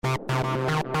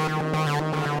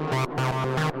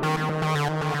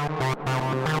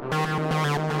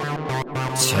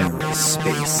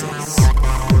TerraSpaces.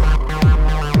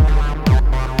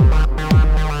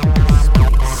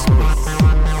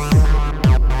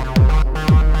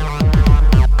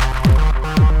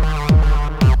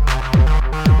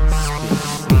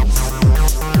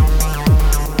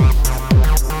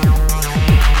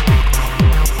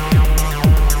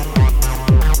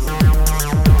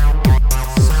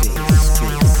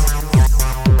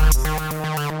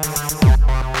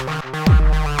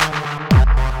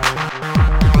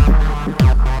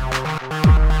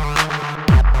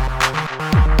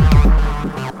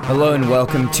 Hello and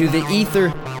welcome to The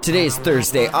Ether. Today is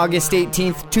Thursday, August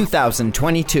 18th,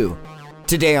 2022.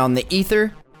 Today on The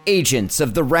Ether, Agents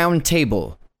of the Round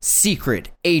Table,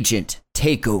 Secret Agent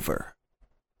Takeover.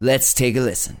 Let's take a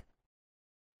listen.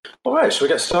 All right, shall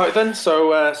we get started then? So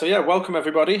welcome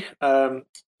everybody.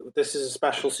 This is a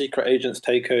special Secret Agents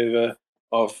Takeover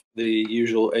of the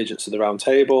usual Agents of the Round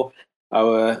Table.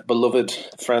 Our beloved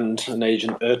friend and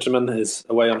agent Erteman is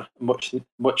away on a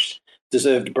much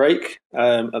deserved break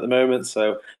at the moment,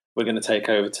 so we're going to take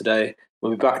over today.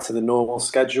 We'll be back to the normal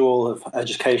schedule of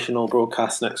educational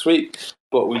broadcasts next week,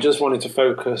 but we just wanted to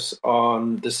focus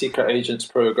on the Secret Agents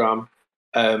program.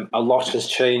 A lot has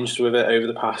changed with it over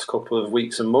the past couple of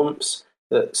weeks and months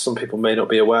that some people may not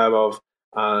be aware of,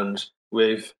 and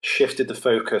we've shifted the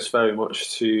focus very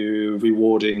much to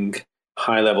rewarding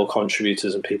high-level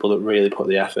contributors and people that really put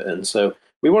the effort in. So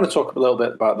we want to talk a little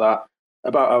bit about that,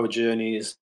 about our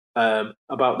journeys,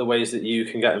 about the ways that you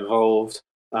can get involved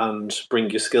and bring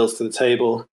your skills to the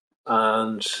table.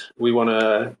 And we want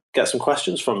to get some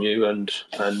questions from you and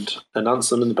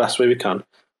answer them in the best way we can.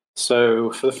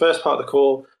 So for the first part of the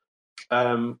call,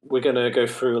 we're going to go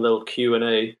through a little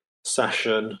Q&A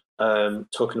session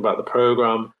talking about the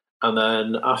program. And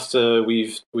then after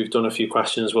we've done a few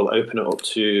questions, we'll open it up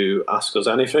to Ask Us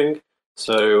Anything.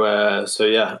 So at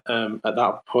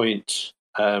that point,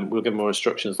 we'll give more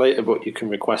instructions later, but you can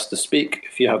request to speak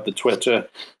if you have the Twitter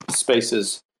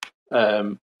Spaces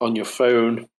on your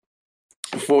phone.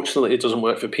 Unfortunately, it doesn't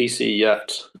work for PC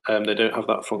yet. They don't have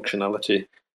that functionality.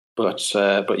 But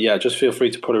yeah, just feel free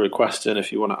to put a request in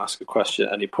if you want to ask a question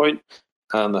at any point,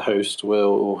 and the host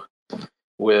will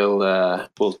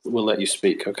let you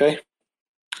speak. Okay.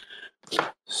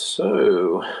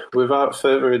 So, without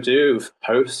further ado,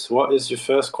 host, what is your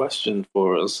first question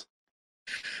for us?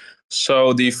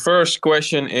 So the first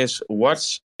question is,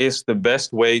 what is the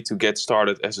best way to get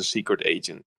started as a secret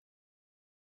agent?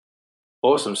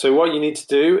 Awesome. So what you need to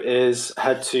do is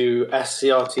head to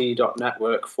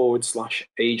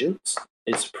scrt.network/agents.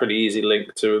 It's a pretty easy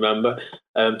link to remember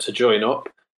to join up.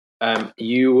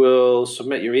 You will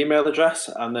submit your email address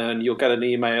and then you'll get an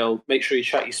email. Make sure you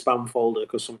check your spam folder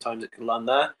because sometimes it can land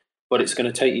there. But it's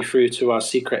going to take you through to our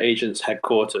Secret Agents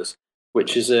headquarters,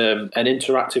 which is an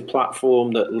interactive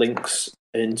platform that links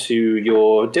into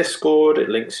your Discord. It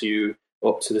links you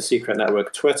up to the Secret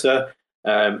Network Twitter.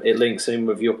 It links in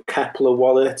with your Kepler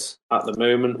wallet. At the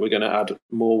moment, we're going to add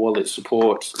more wallet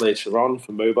support later on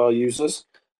for mobile users.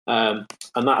 And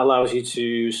that allows you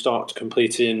to start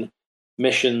completing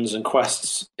missions and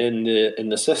quests in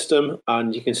the system,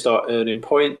 and you can start earning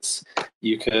points.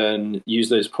 You can use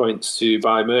those points to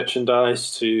buy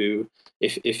merchandise.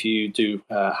 If you do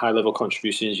high-level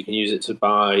contributions, you can use it to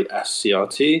buy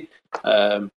SCRT.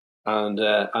 So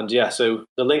the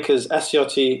link is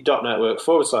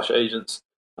scrt.network/agents.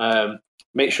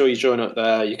 Make sure you join up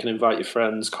there. You can invite your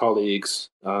friends, colleagues,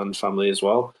 and family as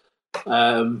well.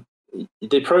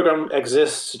 The program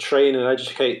exists to train and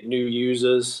educate new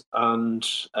users, and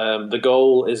the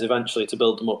goal is eventually to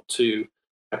build them up to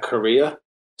a career.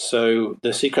 So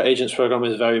the Secret Agents program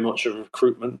is very much a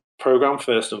recruitment program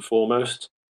first and foremost.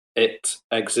 It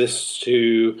exists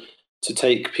to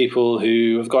take people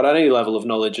who have got any level of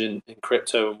knowledge in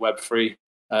crypto and Web3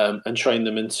 and train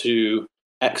them into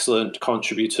excellent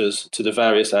contributors to the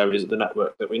various areas of the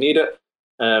network that we need it.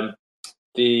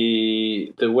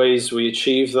 The ways we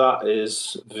achieve that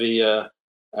is via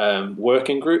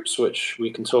working groups, which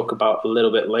we can talk about a little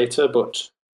bit later,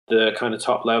 but the kind of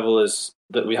top level is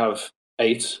that we have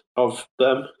 8 of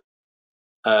them.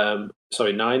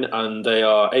 9, and they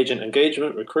are agent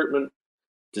engagement, recruitment,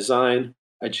 design,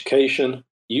 education,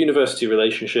 university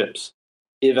relationships,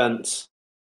 events,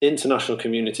 international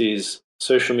communities,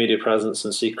 social media presence,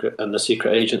 and the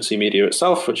secret agency media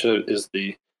itself, which is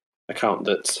the account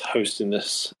that's hosting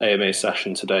this AMA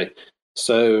session today.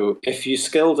 So if you're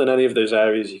skilled in any of those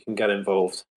areas, you can get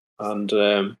involved and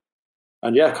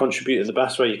contribute in the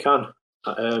best way you can.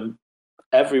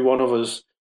 Every one of us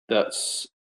that's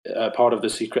part of the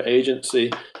secret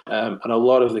agency, and a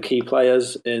lot of the key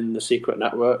players in the secret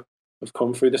network have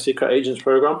come through the secret agents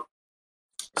program.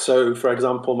 So, for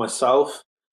example, myself,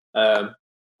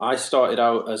 I started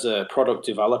out as a product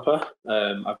developer.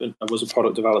 I was a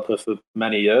product developer for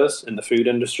many years in the food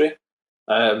industry.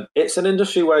 It's an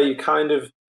industry where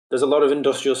there's a lot of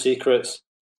industrial secrets.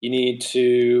 You need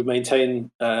to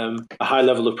maintain a high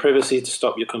level of privacy to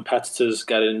stop your competitors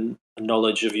getting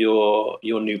knowledge of your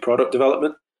new product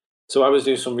development. So I was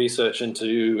doing some research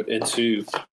into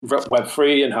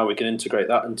Web3 and how we can integrate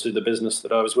that into the business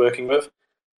that I was working with,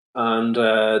 and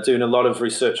doing a lot of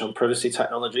research on privacy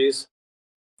technologies.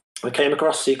 I came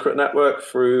across Secret Network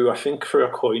through a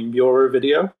Coin Bureau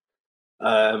video,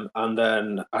 and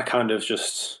then I kind of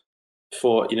just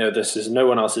thought, no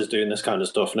one else is doing this kind of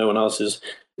stuff. No one else is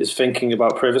thinking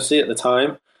about privacy at the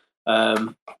time.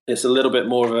 It's a little bit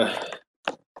more of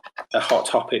a hot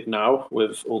topic now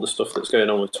with all the stuff that's going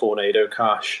on with Tornado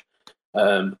Cash,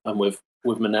 and with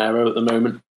Monero at the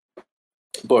moment.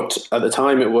 But at the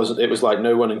time, it was like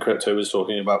no one in crypto was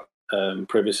talking about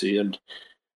privacy, and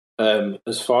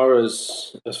as far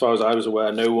as I was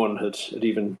aware, no one had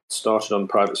even started on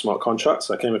private smart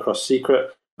contracts. I came across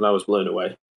Secret, and I was blown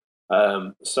away.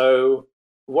 So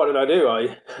what did I do?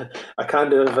 I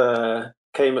kind of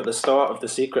came at the start of the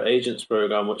Secret Agents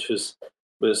program, which was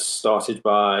started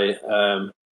by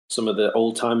some of the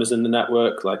old timers in the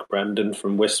network, like Brendan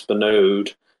from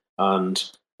Wispernode,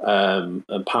 and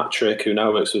Patrick, who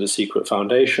now works with the Secret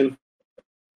Foundation.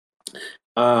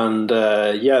 And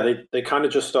they kind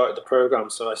of just started the program.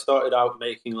 So I started out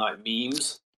making like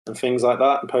memes and things like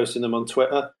that and posting them on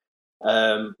Twitter,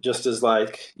 just as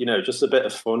just a bit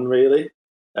of fun, really,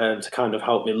 to kind of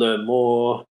help me learn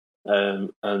more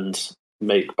and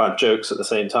make bad jokes at the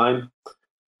same time.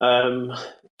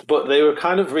 But they were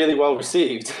kind of really well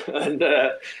received, and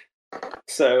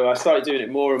so I started doing it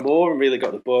more and more and really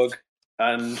got the bug.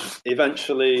 And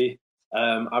eventually,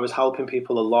 I was helping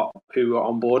people a lot who were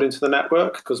onboarding to the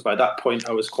network, because by that point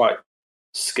I was quite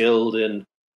skilled in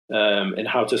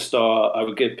how to start. I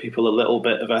would give people a little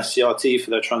bit of SCRT for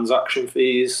their transaction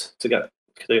fees to get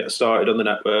started on the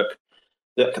network,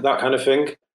 that kind of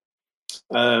thing.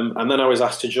 And then I was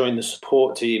asked to join the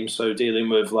support team, so dealing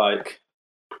with like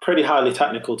pretty highly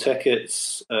technical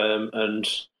tickets and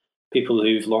people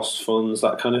who've lost funds,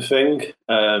 that kind of thing,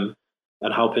 and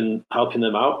helping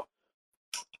them out.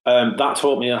 That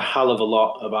taught me a hell of a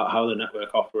lot about how the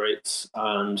network operates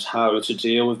and how to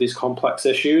deal with these complex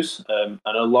issues, and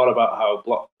a lot about how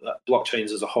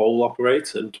blockchains as a whole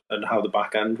operate and how the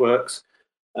back end works.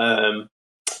 So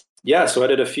I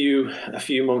did a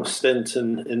few months stint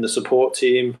in the support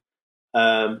team.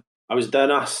 I was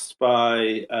then asked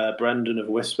by Brendan of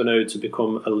Wispernode to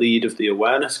become a lead of the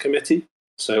awareness committee,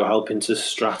 so helping to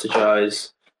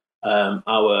strategize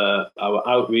our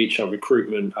outreach, our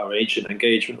recruitment, our agent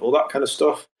engagement, all that kind of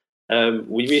stuff.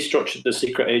 We restructured the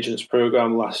Secret Agents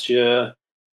program last year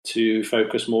to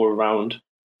focus more around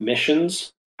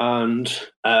missions, and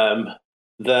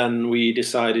then we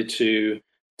decided to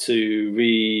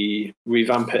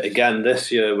revamp it again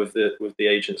this year with the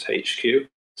Agents HQ.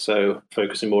 So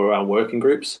focusing more around working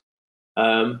groups.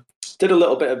 Did a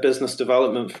little bit of business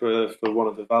development for one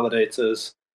of the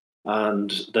validators.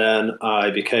 And then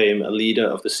I became a leader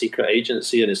of the secret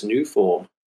agency in its new form.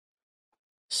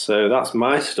 So that's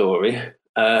my story.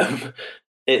 I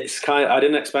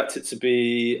didn't expect it to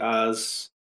be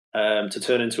to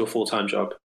turn into a full-time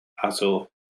job at all,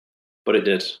 but it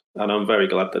did, and I'm very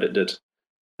glad that it did.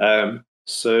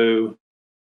 So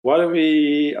why don't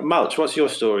we, Malch, what's your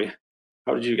story?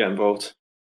 How did you get involved?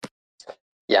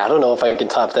 Yeah, I don't know if I can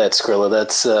top that, Skrilla.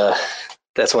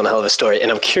 That's one hell of a story. And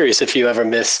I'm curious if you ever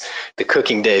miss the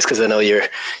cooking days, because I know you've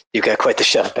got quite the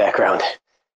chef background.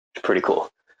 It's pretty cool.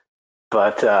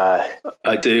 But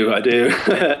I do a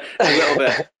little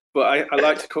bit. But I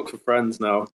like to cook for friends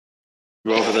now,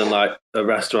 rather than like a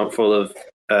restaurant full of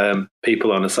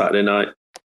people on a Saturday night.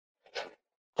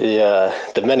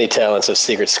 The many talents of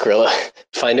Secret Skrilla.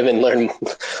 Find him and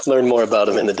learn more about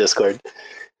him in the Discord.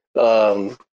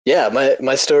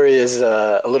 My story is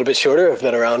a little bit shorter. I've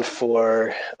been around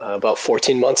for about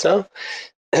 14 months now,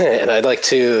 and I'd like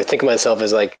to think of myself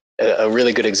as like a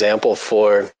really good example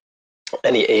for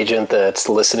any agent that's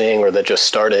listening or that just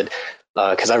started,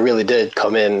 because I really did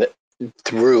come in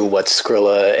through what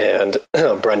Skrilla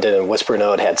and Brendan and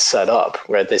Wispernode had set up.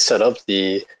 Right, they set up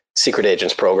the Secret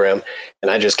Agents program, and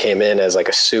I just came in as like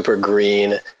a super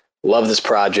green. Love this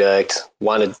project,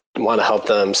 want to help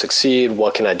them succeed.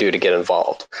 What can I do to get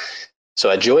involved?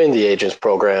 So I joined the Agents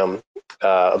program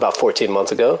about 14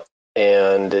 months ago,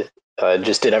 and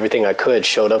just did everything I could,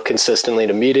 showed up consistently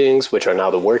to meetings, which are now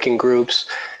the working groups,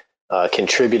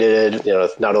 contributed,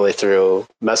 not only through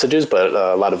messages, but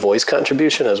a lot of voice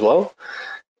contribution as well.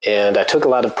 And I took a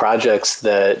lot of projects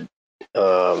that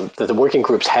the working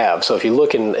groups have. So if you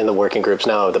look in the working groups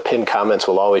now, the pinned comments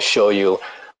will always show you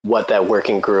what that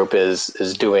working group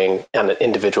is doing on an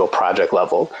individual project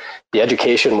level. The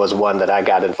education was one that I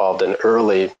got involved in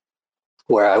early,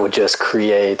 where I would just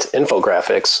create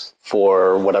infographics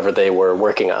for whatever they were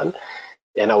working on.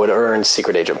 And I would earn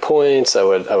secret agent points. I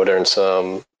would earn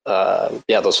some,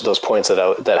 those points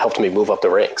that helped me move up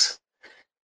the ranks.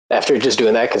 After just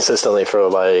doing that consistently for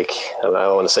like, I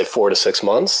want to say 4 to 6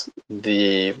 months,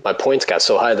 my points got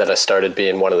so high that I started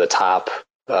being one of the top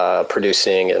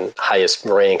producing and highest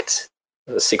ranked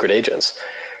secret agents.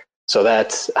 So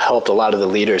that helped a lot of the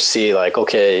leaders see like,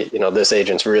 okay, this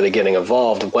agent's really getting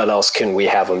involved. What else can we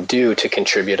have them do to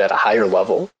contribute at a higher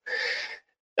level?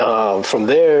 From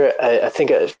there, I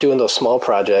think doing those small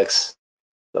projects,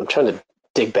 I'm trying to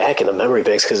dig back in the memory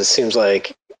banks because it seems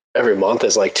like every month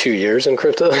is like 2 years in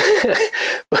crypto.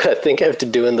 But I think after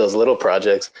doing those little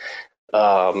projects,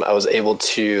 I was able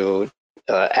to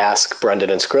ask Brendan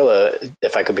and Skrilla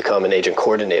if I could become an agent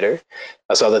coordinator.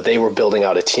 I saw that they were building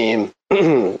out a team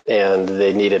and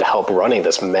they needed help running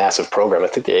this massive program. I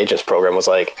think the agents program was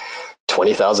like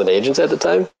 20,000 agents at the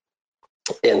time.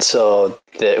 And so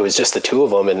it was just the two of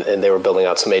them, and they were building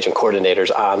out some agent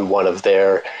coordinators on one of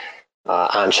their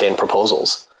on-chain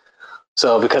proposals.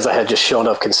 So because I had just shown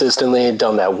up consistently,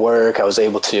 done that work, I was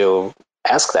able to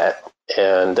ask that.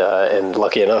 And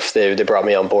lucky enough, they brought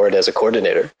me on board as a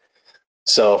coordinator.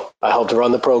 So I helped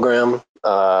run the program,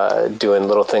 doing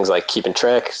little things like keeping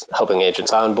track, helping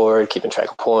agents on board, keeping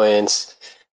track of points,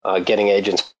 getting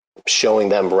agents, showing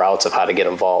them routes of how to get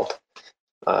involved.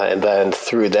 And then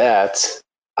through that,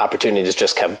 opportunities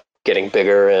just kept getting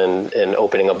bigger and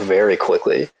opening up very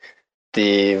quickly.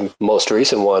 The most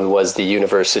recent one was the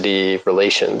University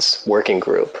Relations Working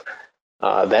Group.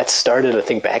 That started, I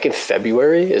think, back in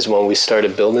February is when we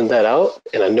started building that out.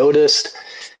 And I noticed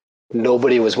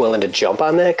nobody was willing to jump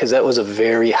on that because that was a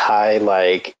very high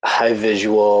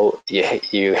visual.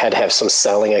 You had to have some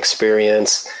selling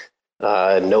experience,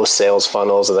 no sales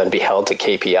funnels, and then be held to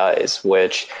KPIs,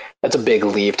 which that's a big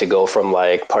leap to go from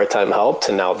like part-time help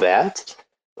to now that.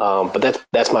 But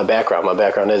that's my background. My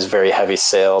background is very heavy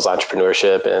sales,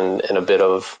 entrepreneurship, and a bit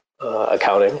of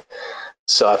accounting.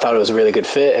 So I thought it was a really good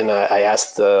fit, and I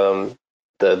asked the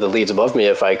leads above me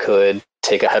if I could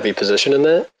take a heavy position in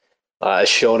that. I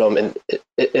showed them,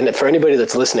 and for anybody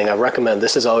that's listening, I recommend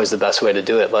this is always the best way to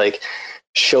do it. Like,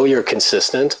 show you're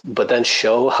consistent, but then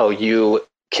show how you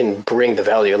can bring the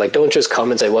value. Like, don't just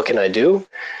come and say, what can I do?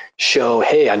 Show,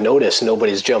 hey, I noticed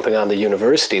nobody's jumping on the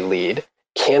university lead.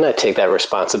 Can I take that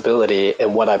responsibility?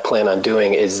 And what I plan on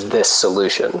doing is this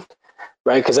solution,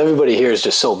 right? Because everybody here is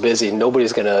just so busy.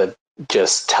 Nobody's going to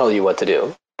just tell you what to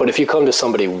do. But if you come to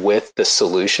somebody with the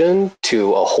solution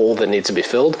to a hole that needs to be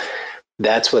filled,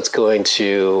 that's what's going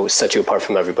to set you apart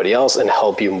from everybody else and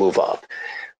help you move up.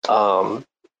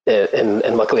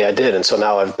 And luckily I did. And so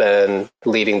now I've been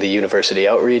leading the university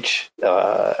outreach.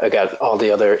 I got all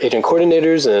the other agent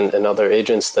coordinators and other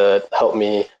agents that help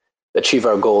me achieve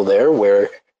our goal there, where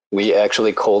we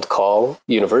actually cold call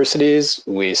universities.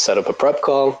 We set up a prep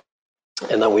call,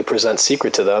 and then we present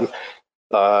Secret to them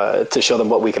to show them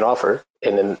what we can offer.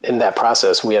 And in that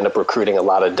process, we end up recruiting a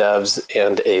lot of devs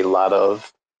and a lot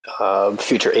of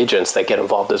future agents that get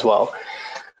involved as well.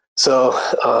 So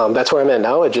that's where I'm at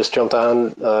now. I just jumped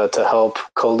on to help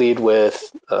co-lead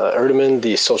with Erdeman,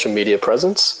 the social media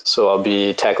presence. So I'll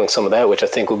be tackling some of that, which I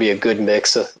think will be a good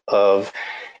mix of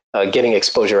getting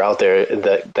exposure out there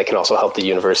that can also help the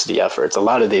university efforts. A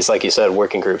lot of these, like you said,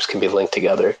 working groups can be linked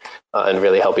together and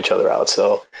really help each other out.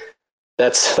 So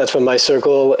that's been my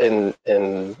circle and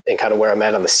kind of where I'm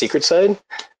at on the Secret side.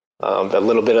 A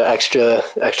little bit of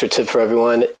extra tip for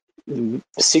everyone.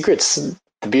 Secrets,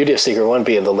 the beauty of Secret One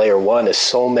being the layer one is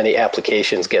so many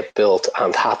applications get built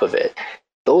on top of it.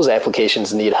 Those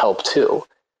applications need help too.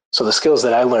 So the skills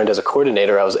that I learned as a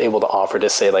coordinator, I was able to offer to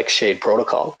say like Shade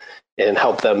Protocol and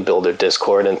help them build their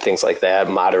Discord and things like that,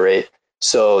 moderate.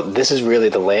 So this is really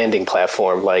the landing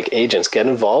platform. Like, agents, get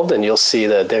involved, and you'll see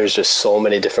that there's just so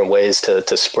many different ways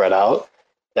to spread out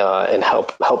and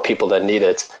help people that need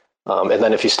it. And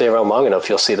then if you stay around long enough,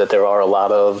 you'll see that there are a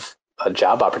lot of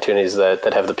job opportunities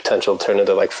that have the potential to turn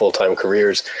into like full-time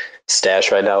careers.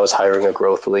 Stash right now is hiring a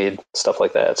growth lead, stuff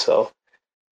like that. So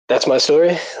that's my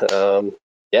story.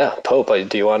 Yeah, Pope,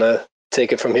 do you want to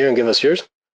take it from here and give us yours?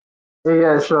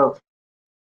 Yeah, sure.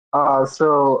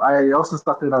 So I also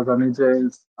started as an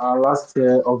agent last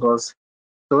year, August.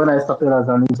 So when I started as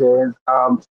an agent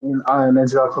in our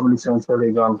Nigeria community on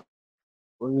Telegram,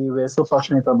 we were so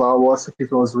passionate about what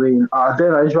Secret was doing.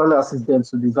 Then I usually assist them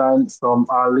to design some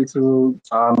little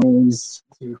memes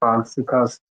and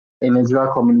stickers in the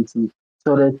Nigeria community.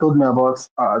 So they told me about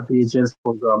the agents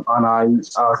program, and I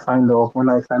signed up. When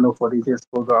I signed up for the agents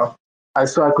program, I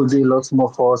saw I could do a lot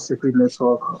more for Secret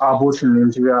Network, both in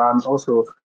Nigeria and also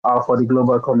for the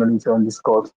global community on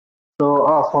Discord.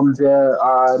 So from there,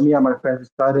 me and my friends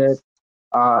started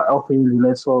helping the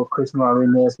network, creating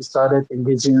awareness. We started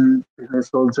engaging the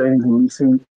network, joining the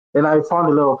meeting. And I found a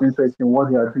lot of interest in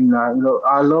what they are doing now.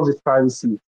 I love the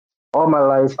privacy. All my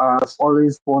life, I've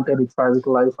always wanted a private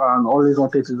life and always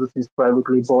wanted to do things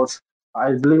privately. But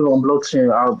I believe on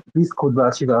blockchain, this could be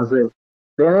achieved as well.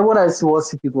 Then when I see what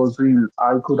CP was doing,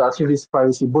 I could achieve this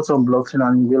privacy both on blockchain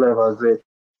and in real life as well.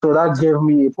 So that gave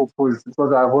me a purpose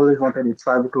because I've always wanted a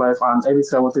private life and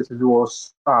everything I wanted to do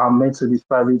was meant to be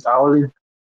private. I always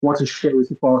want to share with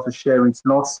people, I want to share it.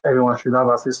 Not everyone should have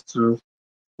access to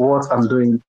what I'm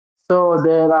doing. So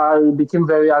then I became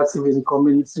very active in the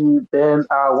community. Then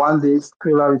one day,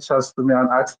 Skrilla reached out to me and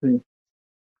asked me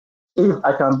if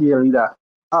I can be a leader.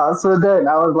 So then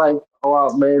I was like, oh, wow,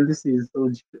 man, this is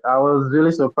huge. I was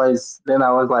really surprised. Then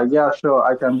I was like, yeah, sure,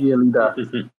 I can be a leader.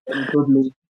 And he told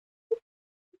me,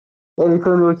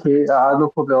 okay, no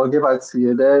problem, I'll get back to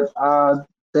you.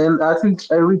 Then I think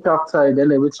a week after, then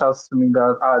they reached out to me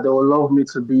that they would love me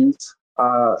to be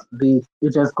the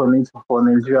agents coordinator for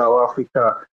Nigeria or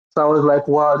Africa. So I was like,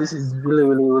 wow, this is really,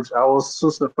 really huge. I was so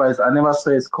surprised. I never saw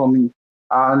it coming.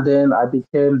 And then I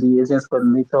became the agents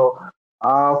coordinator.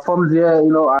 From there,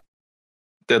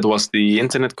 That was the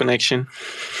internet connection.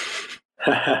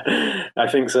 I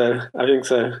think so.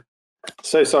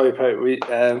 So sorry, Pope.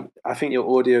 I think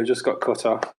your audio just got cut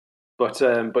off.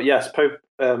 But yes, Pope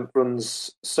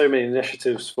runs so many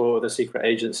initiatives for the secret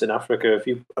agents in Africa. If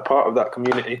you are part of that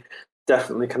community,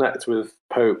 definitely connect with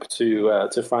Pope to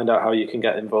find out how you can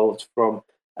get involved, from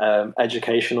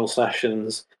educational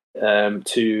sessions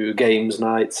to games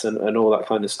nights and all that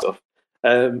kind of stuff.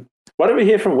 Why don't we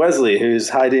hear from Wesley, who's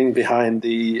hiding behind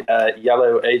the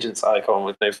yellow agents icon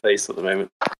with no face at the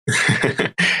moment?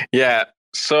 Yeah.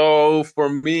 So for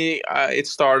me, it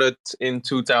started in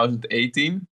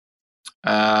 2018.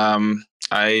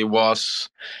 I was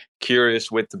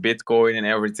curious with the Bitcoin and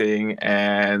everything,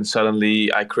 and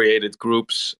suddenly I created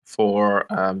groups for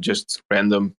just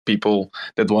random people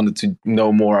that wanted to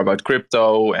know more about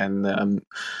crypto. And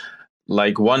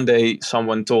like one day,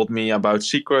 someone told me about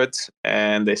Secret,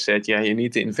 and they said, "Yeah, you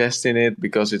need to invest in it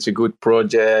because it's a good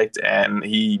project." And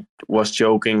he was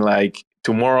joking like,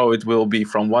 "Tomorrow it will be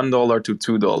from $1 to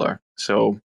 $2."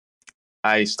 So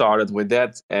I started with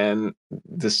that, and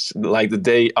this like the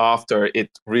day after, it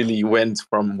really went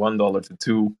from $1 to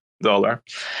 $2.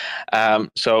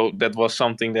 So that was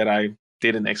something that I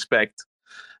didn't expect.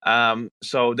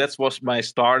 So that was my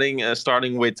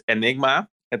starting with Enigma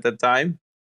at that time,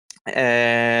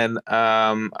 and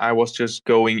I was just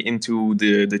going into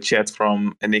the chat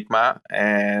from Enigma,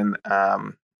 and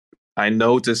I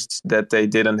noticed that they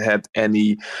didn't have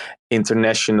any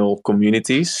international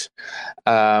communities.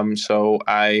 So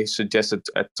I suggested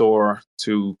at Tor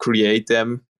to create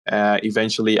them.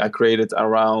 Eventually, I created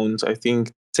around, I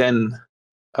think, 10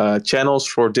 channels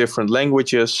for different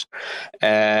languages.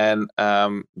 And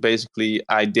basically,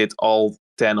 I did all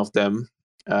 10 of them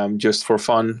just for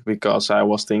fun, because I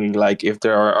was thinking, like, if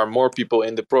there are more people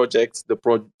in the project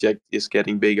is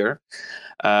getting bigger.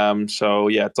 So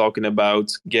yeah, talking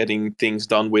about getting things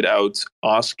done without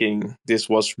asking, this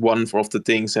was one of the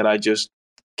things that I just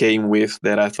came with,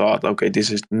 that I thought, okay, this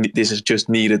is just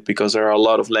needed because there are a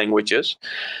lot of languages.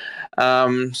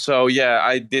 So yeah,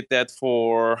 I did that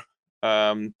for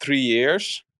 3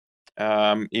 years.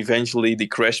 Eventually, the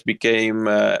crash became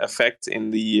a fact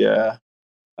in the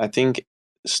I think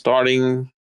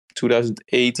starting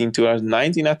 2018,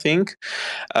 2019, I think.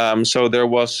 So there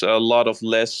was a lot of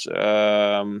less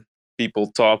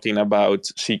people talking about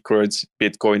secrets,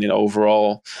 Bitcoin, and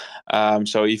overall.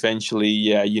 So eventually,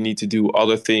 yeah, you need to do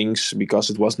other things because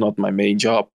it was not my main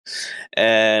job.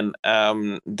 And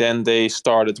then they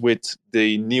started with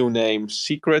the new name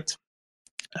Secret.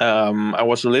 I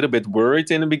was a little bit worried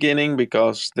in the beginning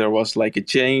because there was like a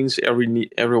change.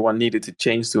 Everyone needed to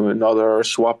change to another,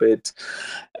 swap it.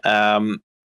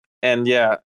 And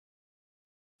yeah,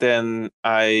 then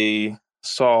I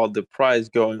saw the price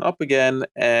going up again,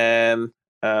 and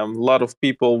a lot of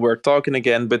people were talking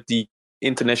again, but the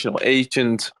international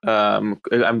agent, I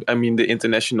mean the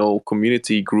international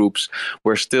community groups,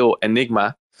 were still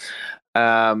Enigma.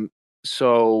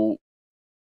 So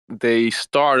they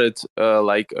started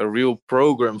like a real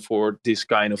program for this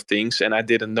kind of things, and I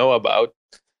didn't know about.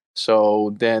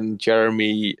 So then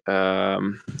Jeremy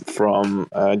from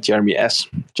Jeremy,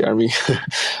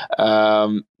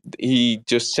 um, he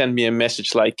just sent me a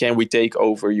message like, can we take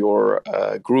over your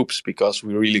groups, because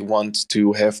we really want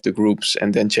to have the groups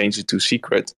and then change it to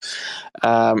secret.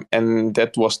 And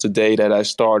that was the day that I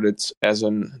started as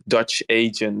a Dutch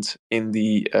agent in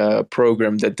the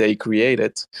program that they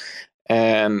created.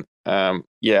 And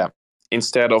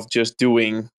instead of just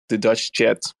doing the Dutch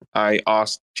chat, I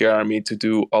asked Jeremy to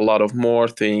do a lot of more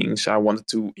things. I wanted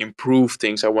to improve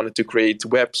things. I wanted to create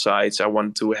websites. I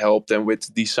wanted to help them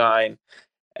with design.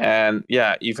 And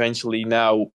eventually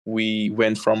now we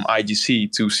went from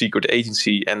IGC to secret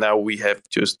agency, and now we have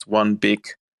just one big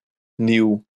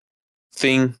new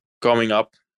thing coming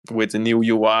up with a new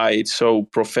UI. It's so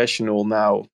professional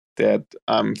now that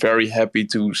I'm very happy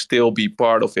to still be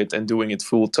part of it and doing it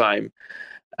full time.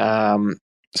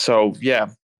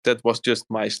 That was just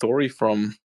my story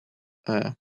from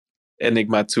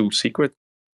Enigma to Secret.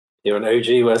 You're an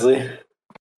OG, Wesley.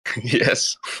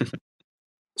 Yes.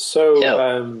 So,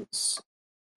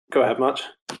 go ahead, March.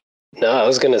 No, I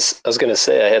was gonna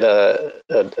say I had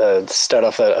a start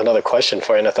off another question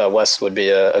for you, and I thought Wes would be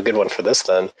a good one for this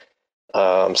then,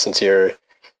 since you're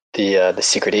the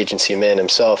secret agency man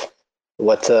himself.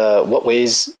 What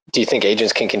ways do you think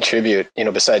agents can contribute?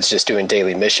 Besides just doing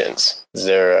daily missions, is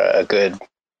there a good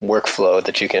workflow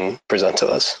that you can present to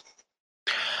us?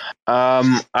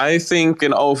 I think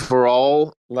in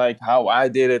overall, like how I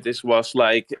did it, was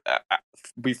like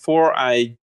before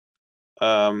I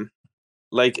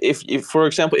like if for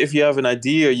example, if you have an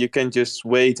idea, you can just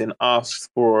wait and ask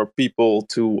for people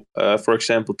to for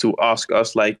example, to ask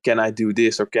us like, can I do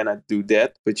this or can I do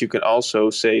that? But you can also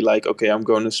say like, okay, I'm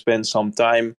going to spend some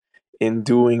time in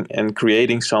doing and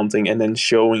creating something and then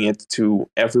showing it to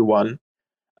everyone.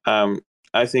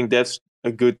 I think that's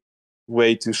a good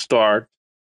way to start,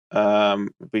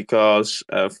 because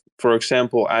for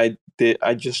example, I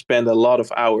just spent a lot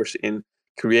of hours in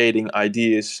creating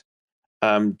ideas,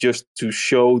 just to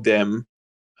show them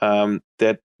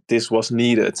that this was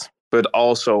needed. But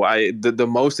also, the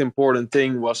most important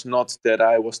thing was not that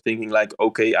I was thinking like,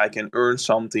 okay, I can earn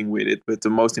something with it. But the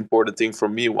most important thing for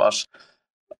me was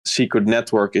Secret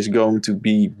Network is going to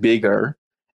be bigger,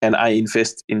 and I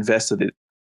invested it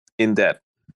in that.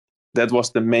 That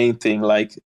was the main thing.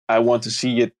 Like, I want to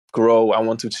see it grow. I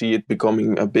want to see it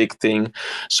becoming a big thing.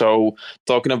 So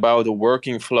talking about the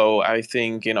working flow, I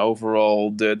think in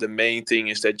overall, the main thing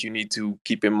is that you need to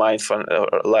keep in mind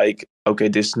like, okay,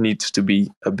 this needs to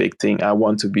be a big thing. I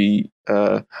want to be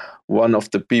one of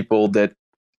the people that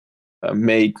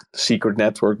made Secret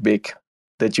Network big,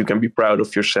 that you can be proud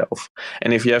of yourself.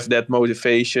 And if you have that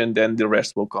motivation, then the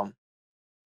rest will come.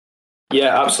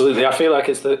 Yeah, absolutely. I feel like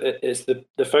it's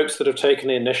the folks that have taken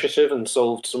the initiative and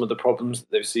solved some of the problems that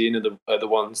they've seen are the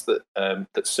ones that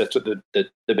that sit at the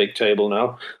big table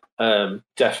now.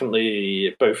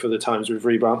 Definitely, both of the times we've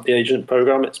revamped the agent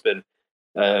program, it's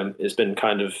been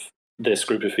kind of this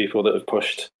group of people that have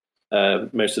pushed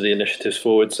most of the initiatives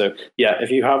forward. So yeah, if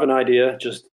you have an idea,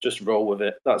 just roll with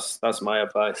it. That's my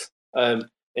advice.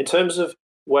 In terms of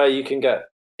where you can get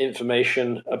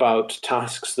information about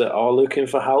tasks that are looking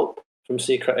for help from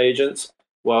secret agents,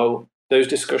 well, those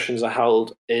discussions are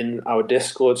held in our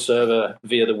Discord server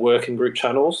via the working group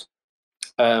channels.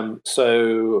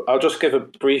 So I'll just give a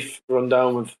brief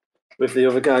rundown with the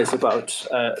other guys about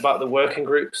the working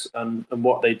groups and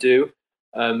what they do.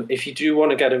 If you do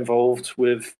want to get involved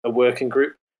with a working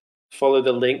group, follow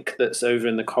the link that's over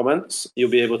in the comments.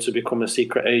 You'll be able to become a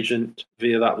secret agent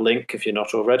via that link if you're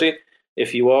not already.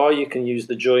 If you are, you can use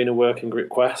the join a working group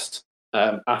quest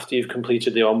after you've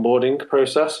completed the onboarding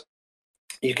process.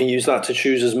 You can use that to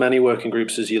choose as many working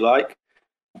groups as you like,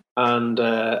 and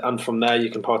from there you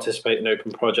can participate in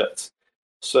open projects.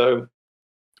 So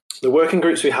the working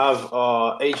groups we have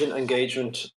are agent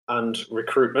engagement and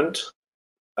recruitment.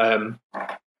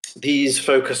 These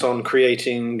focus on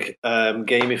creating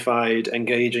gamified,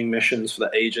 engaging missions for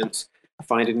the agents,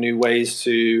 finding new ways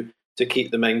to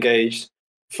keep them engaged,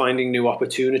 finding new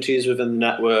opportunities within the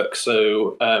network.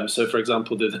 So, for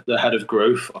example, the head of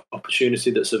growth opportunity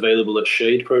that's available at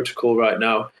Shade Protocol right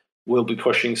now will be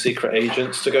pushing secret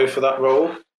agents to go for that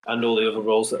role and all the other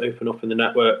roles that open up in the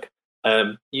network.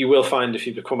 You will find if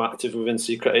you become active within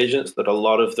secret agents that a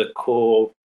lot of the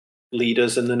core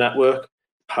leaders in the network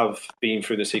have been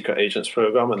through the secret agents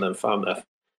program and then found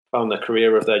their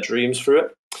career of their dreams through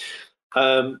it.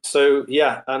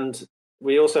 And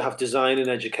we also have design and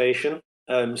education.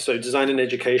 So design and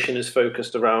education is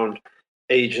focused around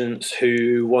agents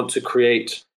who want to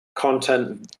create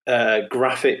content,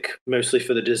 graphic, mostly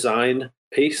for the design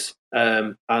piece,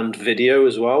 and video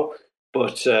as well.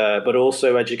 But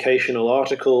also educational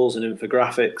articles and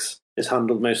infographics is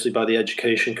handled mostly by the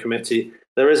education committee.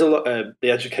 There is a lot,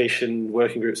 the education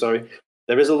working group. Sorry,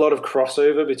 there is a lot of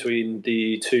crossover between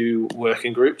the two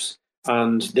working groups,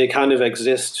 and they kind of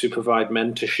exist to provide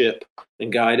mentorship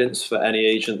and guidance for any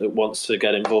agent that wants to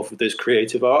get involved with those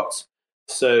creative arts.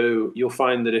 So you'll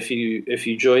find that if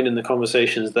you join in the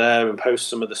conversations there and post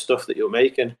some of the stuff that you're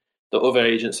making, the other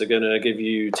agents are going to give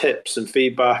you tips and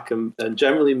feedback and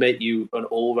generally make you an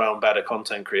all-round better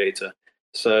content creator.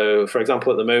 So, for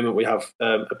example, at the moment, we have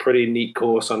a pretty neat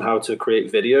course on how to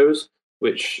create videos,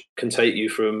 which can take you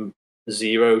from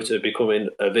zero to becoming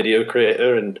a video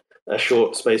creator in a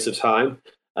short space of time.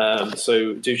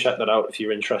 So do check that out if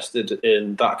you're interested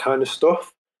in that kind of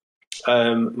stuff.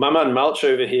 My man Malch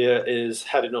over here is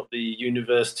heading up the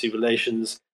university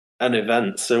relations and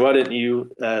events. So why don't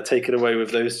you take it away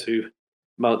with those two,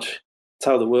 Malch?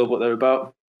 Tell the world what they're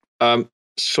about.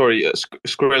 Sorry,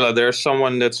 Skrilla, there's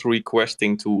someone that's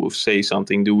requesting to say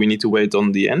something. Do we need to wait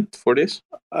on the end for this?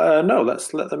 No,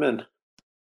 let's let them in.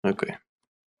 Okay.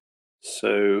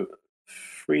 So,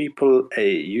 Freeple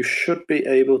A, you should be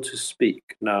able to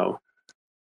speak now.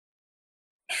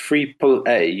 Freeple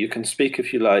A, you can speak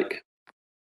if you like.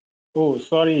 Oh,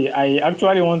 sorry. I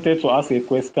actually wanted to ask a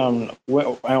question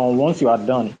once you are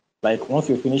done, like once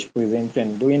you finish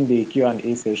presenting, doing the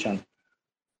Q&A session.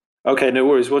 Okay, no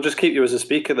worries. We'll just keep you as a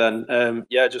speaker then.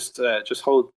 Just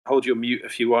hold your mute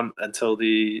if you want until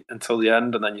the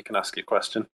end, and then you can ask your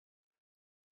question.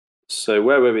 So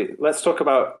where were we? Let's talk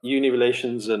about uni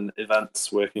relations and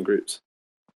events working groups.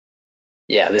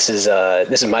 Yeah, this is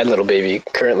my little baby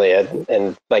currently,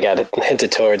 and like I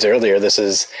hinted towards earlier, this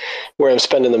is where I'm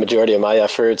spending the majority of my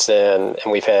efforts, and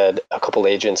we've had a couple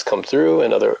agents come through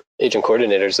and other agent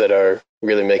coordinators that are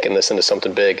really making this into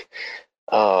something big.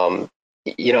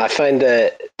 I find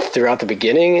that throughout the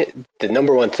beginning, the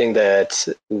number one thing that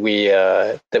we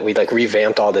like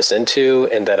revamped all this into,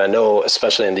 and that I know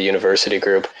especially in the university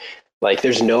group, like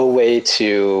there's no way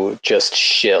to just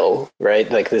shill, right?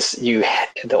 Like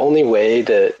the only way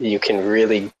that you can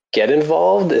really get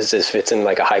involved is if it's in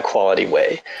like a high quality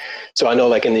way. So I know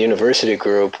like in the university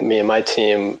group, me and my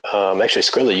team, actually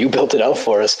Skrilla, you built it out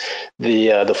for us,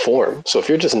 the form. So if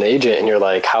you're just an agent and you're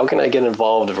like, how can I get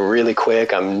involved really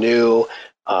quick? I'm new,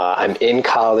 I'm in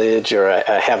college, or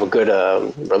I have a good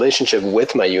relationship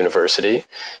with my university.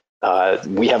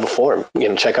 We have a form.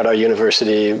 Check out our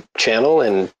university channel,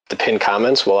 and the pinned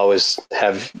comments will always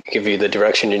give you the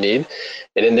direction you need.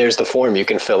 And then there's the form you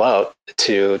can fill out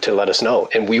to let us know.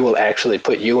 And we will actually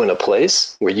put you in a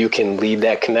place where you can lead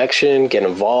that connection, get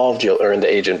involved. You'll earn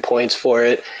the agent points for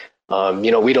it.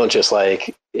 We don't just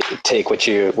like take what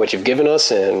you've given us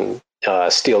and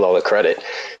steal all the credit.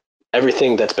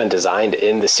 Everything that's been designed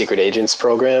in the secret agents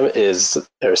program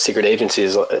secret agency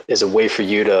is a way for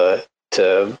you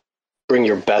to bring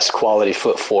your best quality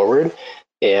foot forward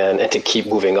and to keep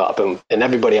moving up. And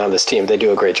everybody on this team, they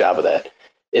do a great job of that.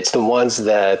 It's the ones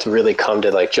that really come to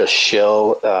like just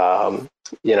shill,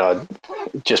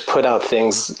 just put out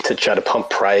things to try to pump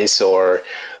price or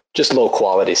just low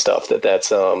quality stuff.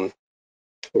 That's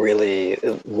really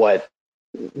what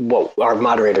our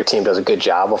moderator team does a good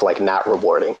job of, like not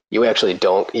rewarding. You actually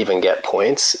don't even get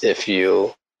points if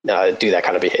you do that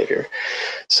kind of behavior.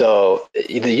 So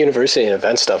the university and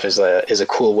event stuff is a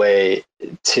cool way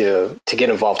to get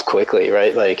involved quickly,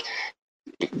 right? Like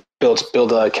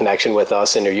build a connection with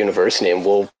us in your university, and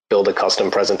we'll build a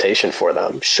custom presentation for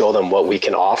them, show them what we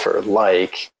can offer,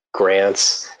 like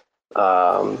grants,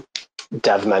 dev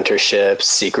mentorship,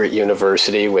 secret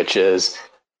university, which is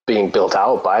being built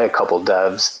out by a couple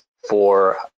devs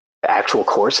for actual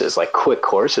courses, like quick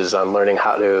courses on learning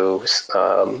how to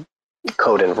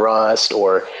code in Rust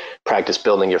or practice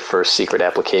building your first secret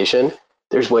application.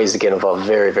 There's ways to get involved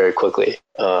very, very quickly.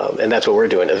 And that's what we're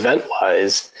doing.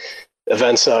 Event-wise,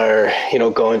 events are,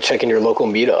 checking your local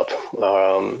meetup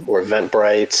or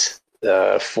Eventbrite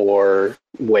for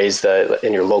ways that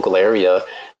in your local area,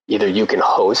 either you can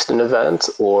host an event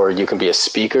or you can be a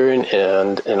speaker,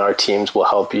 and our teams will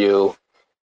help you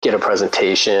get a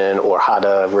presentation or how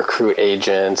to recruit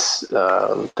agents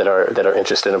that are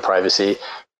interested in privacy.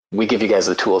 We give you guys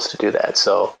the tools to do that.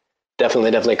 So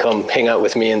definitely come hang out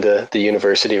with me in the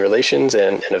university relations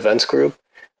and events group.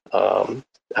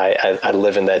 I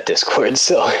live in that Discord,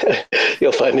 so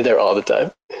you'll find me there all the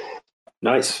time.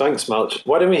 Nice, thanks, Malch.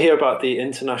 Why don't we hear about the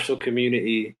international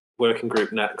community working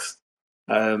group next,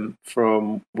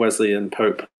 from Wesley and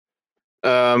Pope?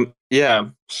 Yeah.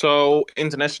 So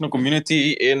international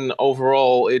community in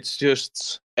overall, it's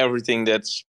just everything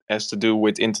that's has to do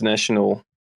with international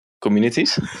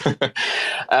communities.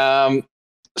 um,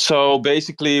 so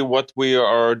basically, what we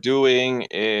are doing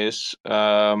is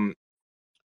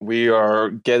we are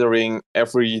gathering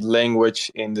every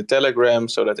language in the Telegram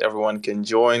so that everyone can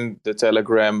join the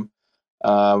Telegram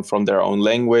from their own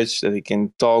language, that they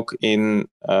can talk in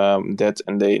that,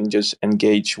 and they just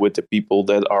engage with the people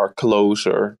that are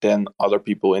closer than other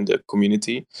people in the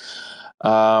community.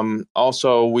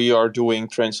 Also, we are doing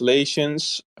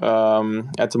translations.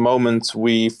 At the moment,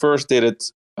 we first did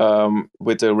it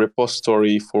with a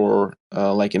repository for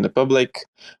like in the public.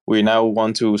 We now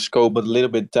want to scope it a little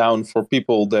bit down for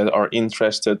people that are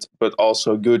interested but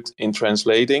also good in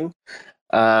translating,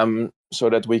 so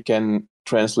that we can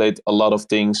translate a lot of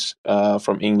things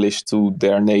from English to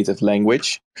their native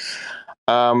language.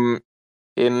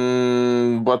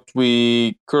 In what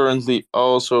we currently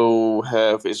also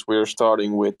have is we're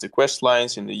starting with the quest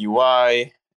lines in the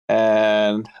UI,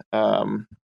 and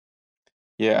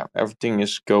yeah, everything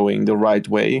is going the right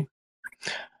way.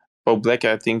 Oh, Black,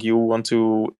 I think you want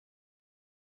to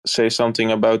say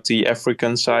something about the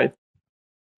African side.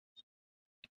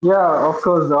 Yeah, of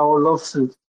course, I would love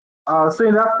to. So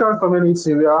in the African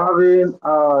community, we are having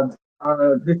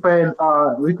different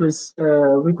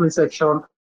weekly section.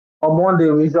 On Monday,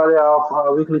 we usually have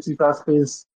a weekly Twitter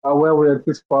space where we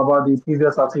teach about the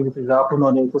previous activities that happen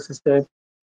on the ecosystem.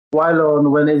 While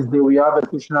on Wednesday, we have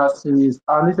educational series.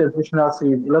 And this educational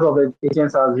series, a lot of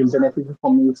agents have been benefiting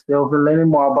from it. They'll be learning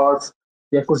more about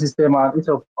the ecosystem and each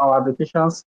of our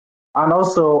applications. And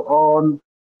also on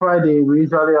Friday, we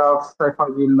usually have Cypher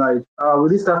Game Night.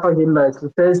 With this Cypher Game Night, we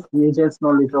test the agent's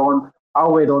knowledge on how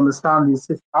we understand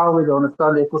how we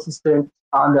understand the ecosystem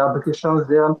and the applications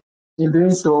there. In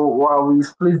doing so, while we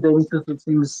split them into two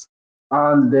teams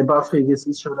and they battle against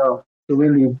each other to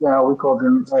win the we call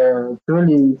them to win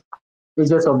the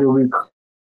agents of the week.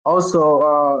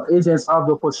 Also, agents have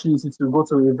the opportunity to go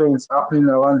to events happening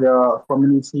around their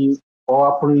community or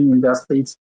happening in their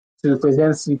state to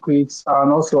present secrets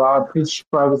and also pitch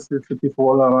privacy to people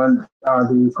all around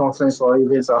the conference or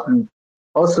events happening.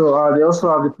 Also, they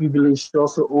also have the privilege to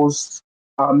also host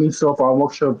a mix-up and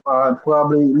workshop,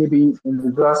 probably maybe in the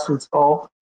grassroots or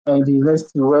in the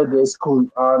university where there's school,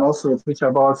 and also preach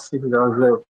about secrets as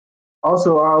well.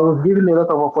 Also, we've given a lot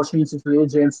of opportunity to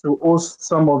agents to host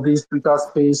some of these Twitter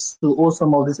space, to host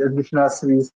some of these educational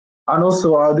series. And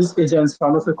also, these agents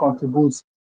can also contribute.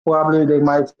 Probably they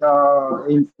might,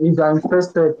 if they're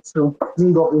interested to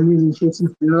bring up a new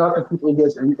initiative in order to keep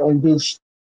agents engaged,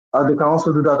 they can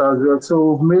also do that as well.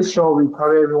 So make sure we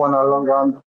carry everyone along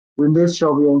and we make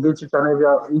sure we engage each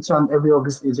and every of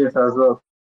these agents as well.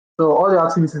 So all the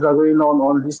activities are going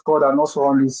on Discord and also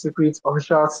on the Secret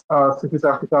Official Secret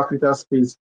Africa Twitter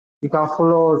space. You can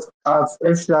follow us at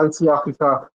SCRT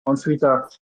Africa on Twitter.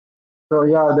 So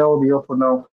yeah, that will be all for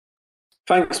now.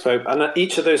 Thanks, Pope. And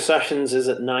each of those sessions is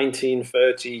at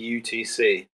 19:30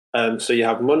 UTC. So you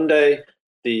have Monday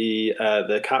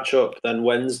the catch up, then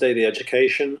Wednesday the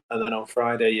education, and then on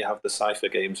Friday you have the Cypher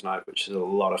Games night, which is a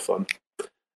lot of fun.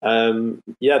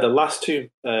 The last two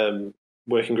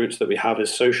working groups that we have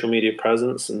is social media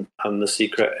presence and the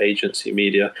secret agency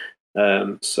media.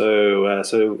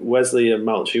 So Wesley and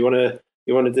Malch, you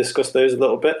want to discuss those a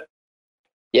little bit?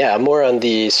 Yeah, I'm more on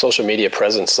the social media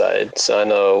presence side. So I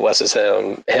know Wes is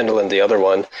handling the other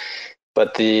one,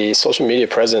 but the social media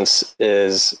presence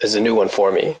is a new one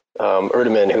for me.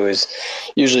 Erdeman, who is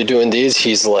usually doing these,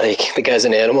 he's like, the guy's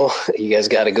an animal. You guys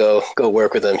got to go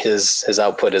work with him. His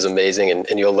output is amazing,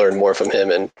 and you'll learn more from him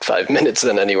in 5 minutes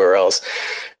than anywhere else.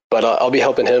 But I'll be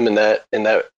helping him in that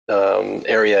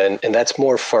area, and that's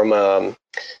more from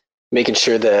making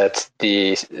sure that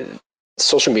the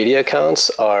social media accounts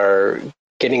are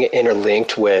getting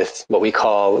interlinked with what we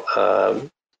call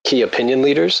key opinion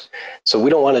leaders. So we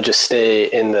don't want to just stay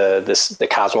in the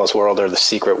Cosmos world or the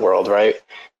secret world, right?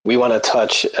 We want to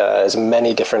touch as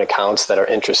many different accounts that are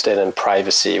interested in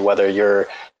privacy, whether you're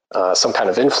some kind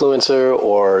of influencer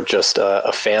or just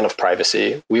a fan of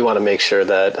privacy. We want to make sure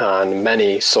that on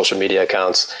many social media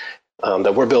accounts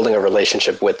that we're building a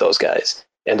relationship with those guys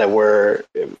and that we're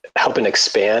helping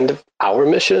expand our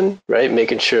mission, right?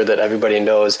 Making sure that everybody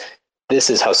knows this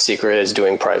is how Secret is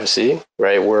doing privacy,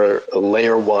 right? We're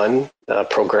layer one,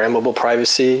 programmable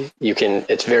privacy.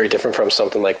 It's very different from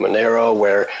something like Monero,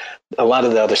 where a lot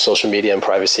of the other social media and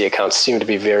privacy accounts seem to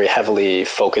be very heavily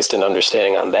focused and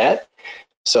understanding on that.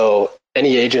 So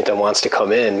any agent that wants to come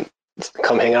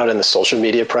hang out in the social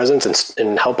media presence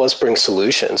and help us bring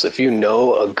solutions. If you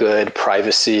know a good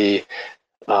privacy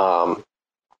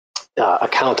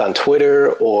account on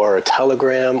Twitter or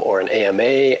Telegram or an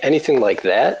AMA, anything like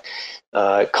that,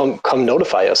 come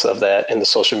notify us of that in the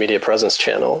social media presence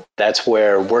channel. That's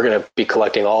where we're going to be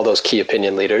collecting all those key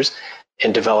opinion leaders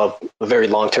and develop a very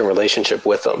long-term relationship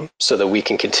with them so that we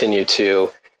can continue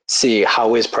to see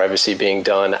how is privacy being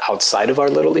done outside of our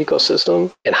little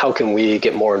ecosystem, and how can we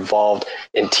get more involved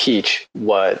and teach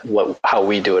how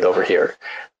we do it over here.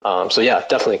 So yeah,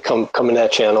 definitely come in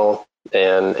that channel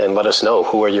and let us know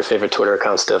who are your favorite Twitter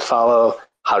accounts to follow,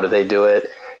 how do they do it,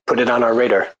 put it on our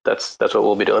radar. That's what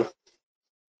we'll be doing.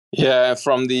 Yeah,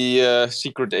 from the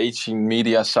secret agent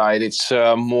media side, it's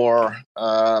more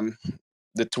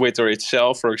the Twitter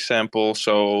itself, for example.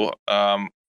 So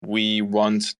we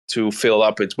want to fill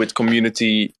up it with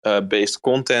community-based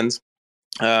content.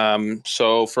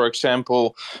 So, for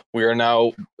example, we are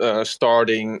now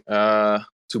starting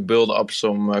to build up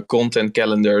some content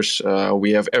calendars.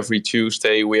 We have every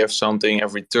Tuesday we have something,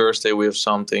 every Thursday we have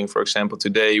something. For example,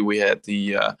 today we had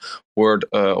the word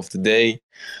of the day.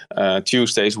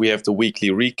 Tuesdays we have the weekly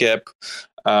recap.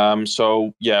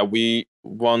 So yeah, we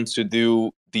want to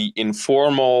do the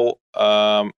informal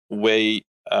way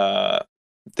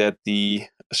that the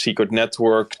Secret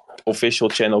Network official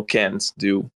channel can't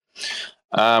do.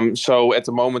 So at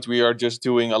the moment we are just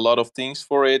doing a lot of things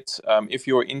for it. If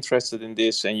you're interested in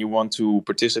this and you want to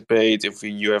participate, if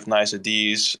you have nice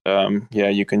ideas,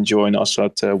 you can join us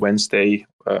at Wednesday,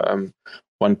 1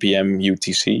 p.m.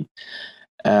 UTC.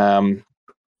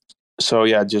 So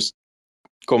yeah, just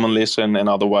come and listen, and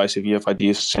otherwise if you have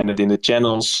ideas, send it in the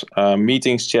channels.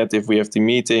 Meetings chat if we have the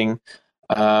meeting.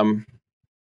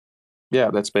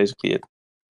 That's basically it.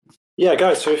 Yeah,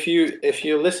 guys, so if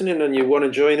you're listening and you want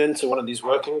to join into one of these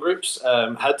working groups,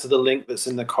 head to the link that's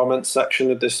in the comments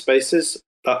section of this Spaces.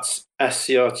 That's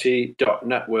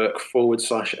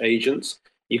scrt.network/agents.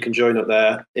 You can join up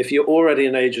there. If you're already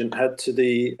an agent, head to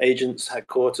the agent's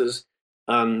headquarters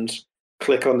and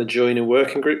click on the Join a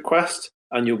Working Group quest,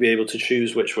 and you'll be able to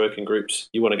choose which working groups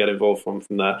you want to get involved from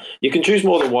there. You can choose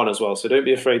more than one as well, so don't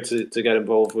be afraid to get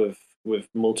involved with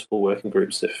multiple working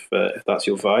groups if that's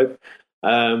your vibe.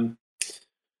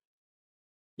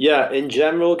 In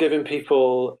general, giving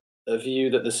people a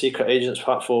view that the Secret Agents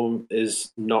platform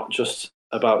is not just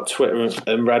about Twitter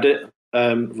and Reddit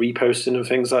reposting and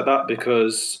things like that,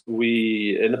 because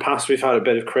in the past we've had a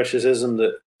bit of criticism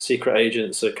that Secret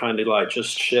Agents are kind of like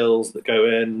just shills that go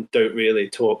in, don't really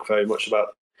talk very much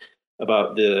about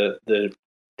the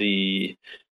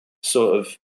sort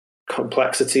of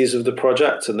complexities of the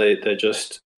project, and they're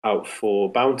just out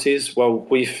for bounties. Well,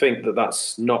 we think that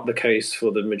that's not the case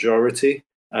for the majority.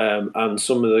 And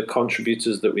some of the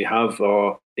contributors that we have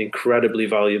are incredibly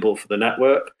valuable for the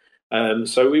network.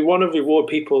 So we want to reward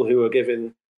people who are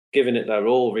giving it their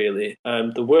all, really.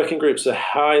 The working groups are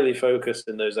highly focused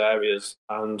in those areas,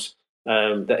 and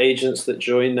the agents that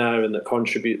join there and that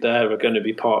contribute there are going to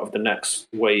be part of the next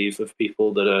wave of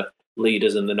people that are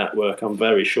leaders in the network. I'm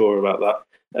very sure about that.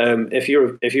 If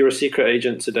you're a secret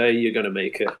agent today, you're going to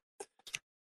make it.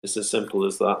 It's as simple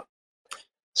as that.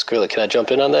 Skrilla, can I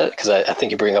jump in on that? Because I think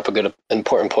you bring up a good,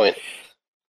 important point.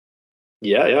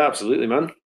 Yeah, absolutely,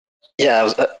 man. Yeah, I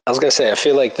was going to say, I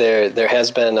feel like there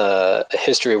has been a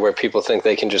history where people think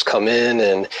they can just come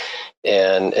in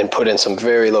and put in some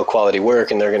very low quality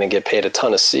work and they're going to get paid a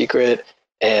ton of secret.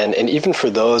 And even for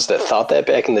those that thought that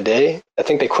back in the day, I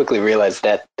think they quickly realized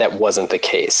that wasn't the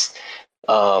case.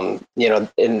 In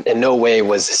no way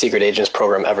was the Secret Agents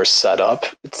program ever set up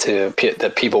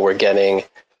that people were getting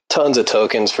tons of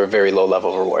tokens for very low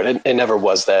level reward. It never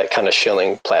was that kind of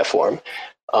shilling platform.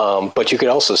 But you could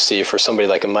also see for somebody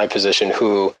like in my position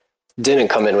who didn't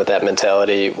come in with that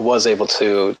mentality, was able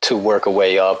to work a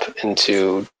way up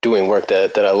into doing work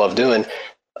that I love doing,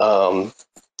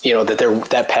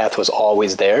 that path was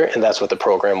always there, and that's what the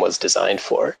program was designed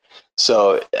for.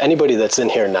 So anybody that's in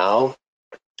here now,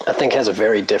 I think has a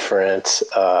very different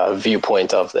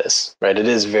viewpoint of this, right? It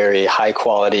is very high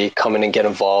quality, come in and get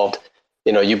involved.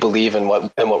 You believe in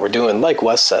what we're doing. Like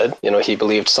Wes said, he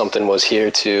believed something was here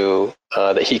to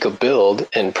that he could build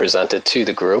and present it to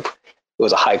the group. It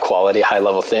was a high quality, high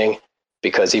level thing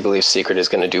because he believes Secret is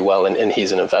going to do well, and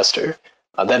he's an investor.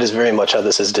 That is very much how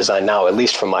this is designed now, at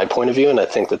least from my point of view, and I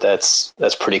think that's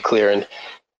pretty clear. And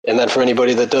then for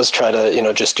anybody that does try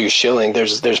to just do shilling,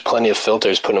 there's plenty of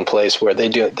filters put in place where they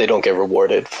don't get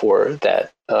rewarded for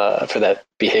that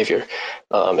behavior.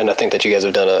 And I think that you guys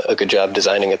have done a good job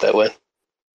designing it that way.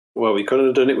 Well, we couldn't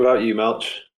have done it without you,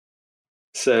 Melch.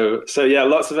 So yeah,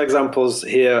 lots of examples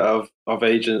here of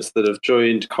agents that have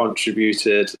joined,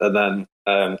 contributed, and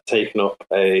then taken up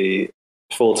a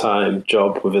full-time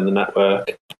job within the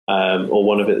network, or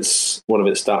one of its one of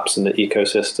its dApps in the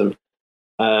ecosystem.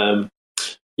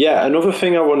 Another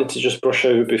thing I wanted to just brush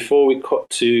over before we cut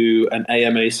to an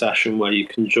AMA session where you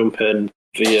can jump in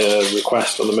via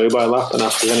request on the mobile app and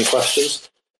ask us any questions.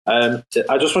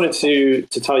 I just wanted to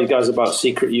tell you guys about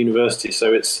Secret University.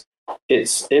 So it's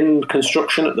in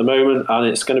construction at the moment, and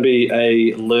it's going to be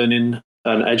a learning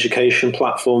and education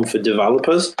platform for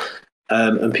developers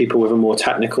and people with a more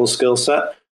technical skill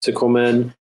set to come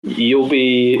in. You'll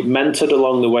be mentored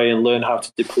along the way and learn how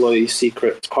to deploy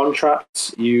secret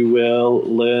contracts. You will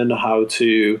learn how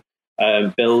to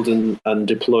build and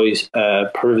deploy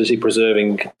privacy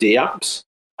preserving dApps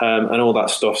and all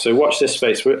that stuff. So watch this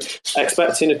space. We're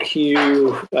expecting a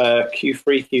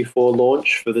Q3, Q4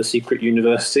 launch for the Secret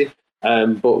University,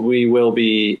 but we will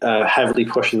be heavily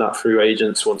pushing that through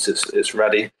agents once it's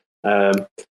ready.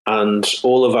 And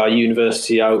all of our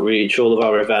university outreach, all of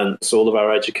our events, all of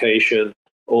our education,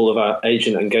 all of our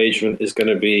agent engagement is going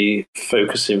to be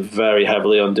focusing very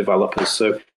heavily on developers.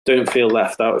 So don't feel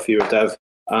left out if you're a dev.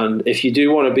 And if you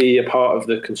do want to be a part of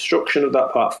the construction of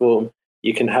that platform,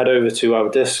 you can head over to our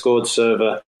Discord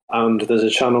server, and there's a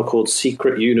channel called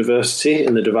Secret University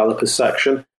in the developers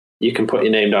section. You can put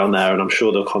your name down there, and I'm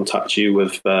sure they'll contact you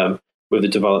with the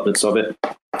developments of it.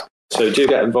 So do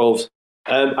get involved.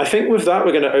 I think with that,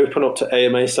 we're going to open up to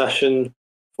AMA session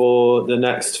for the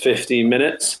next 15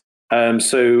 minutes.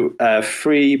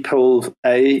 Free Pull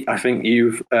A, I think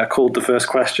you've called the first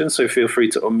question, so feel free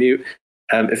to unmute.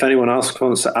 If anyone else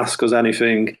wants to ask us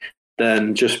anything,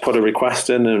 then just put a request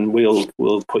in and we'll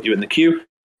put you in the queue.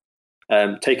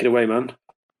 Take it away, man.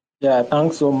 Yeah,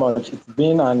 thanks so much. It's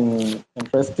been an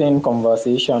interesting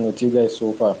conversation with you guys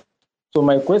so far. So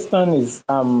my question is,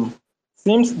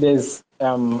 seems there's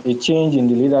a change in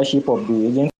the leadership of the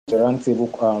agents of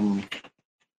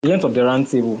the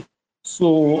roundtable.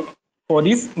 So for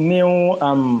this new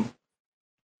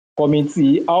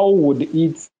committee, how would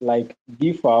it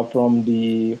differ from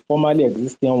the formerly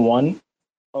existing one?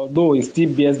 Although it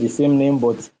still bears the same name,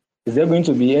 but is there going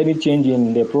to be any change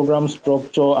in the program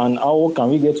structure, and how can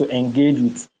we get to engage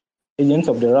with agents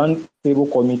of the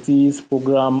roundtable committee's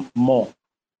program more?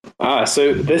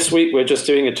 So this week we're just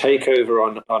doing a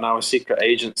takeover on our secret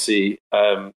agency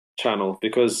channel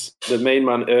because the main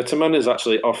man Erteman is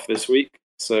actually off this week,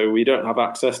 so we don't have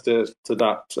access to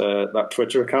that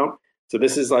Twitter account. So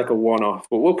this is like a one-off,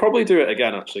 but we'll probably do it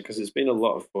again actually because it's been a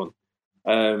lot of fun.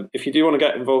 If you do want to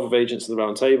get involved with Agents of the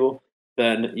Roundtable,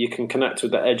 then you can connect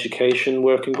with the education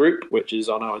working group, which is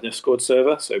on our Discord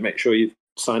server. So make sure you've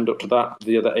signed up to that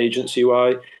via the Agents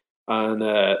UI, and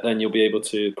then you'll be able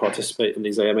to participate in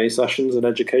these AMA sessions and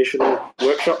educational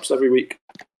workshops every week.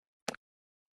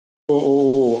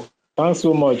 Thanks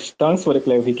so much. Thanks for the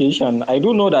clarification. I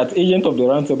do know that Agent of the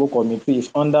Roundtable Committee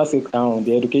is under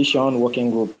the Education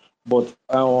Working Group, but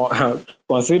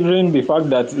considering the fact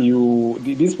that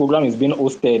this program is being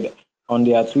hosted on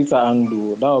their Twitter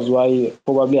handle, that was why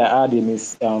probably I had a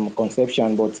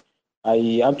misconception, but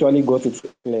I actually got it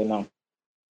clear now.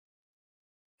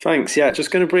 Thanks. Yeah,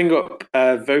 just going to bring up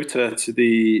Voter to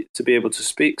be able to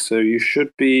speak. So you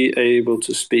should be able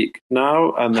to speak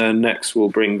now, and then next we'll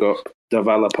bring up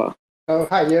Developer. Oh,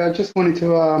 hi. Yeah, I just wanted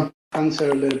to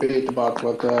answer a little bit about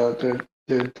what the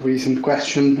recent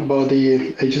question about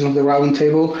the Agents of the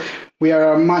Roundtable. We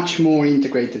are much more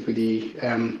integrated with the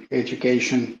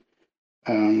education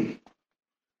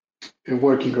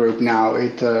working group now.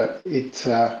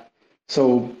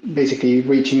 So basically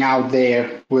reaching out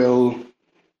there will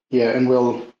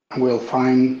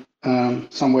find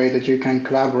some way that you can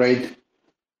collaborate.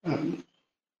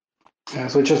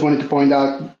 So I just wanted to point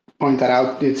that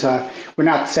out. It's we're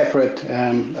not separate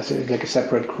as like a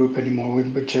separate group anymore.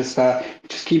 We just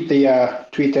keep the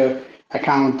Twitter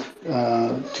account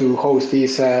to host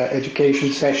these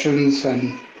education sessions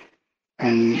and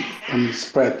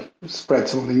spread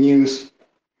some of the news.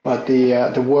 But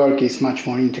the work is much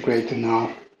more integrated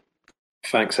now.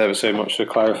 Thanks ever so much for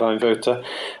clarifying, Voter.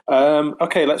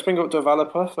 Okay, let's bring up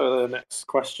Developer for the next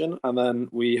question, and then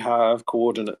we have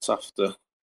coordinates after.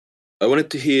 I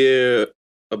wanted to hear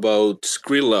about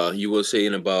Skrilla. You were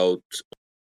saying about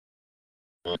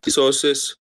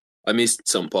resources. I missed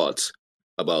some parts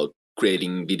about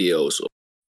creating videos.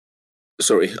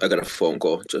 Sorry, I got a phone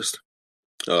call just.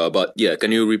 But yeah,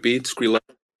 can you repeat Skrilla?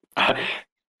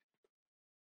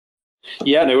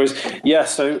 Yeah, no worries. Yeah,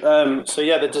 so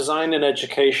the design and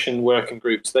education working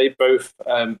groups, they both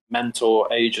mentor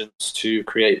agents to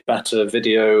create better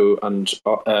video and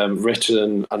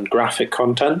written and graphic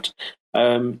content.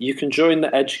 You can join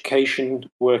the education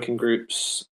working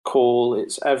groups call.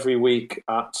 It's every week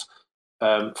at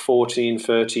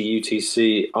 14:30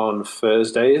 UTC on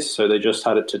Thursdays. So they just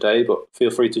had it today, but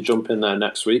feel free to jump in there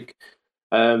next week.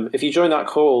 If you join that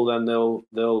call, then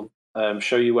they'll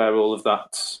show you where all of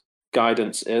that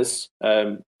guidance is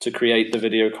to create the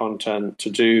video content, to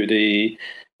do the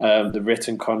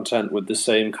written content with the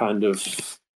same kind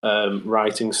of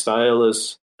writing style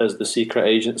as the secret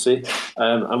agency.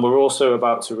 And we're also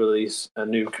about to release a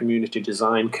new community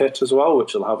design kit as well,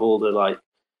 which will have all the like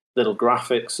little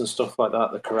graphics and stuff like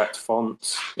that, the correct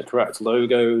fonts, the correct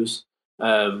logos.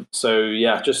 So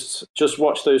yeah, just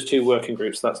watch those two working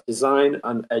groups. That's design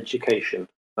and education.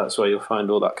 That's where you'll find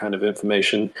all that kind of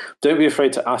information. Don't be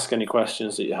afraid to ask any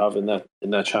questions that you have in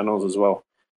their channels as well.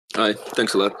 All right,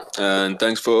 thanks a lot, and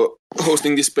thanks for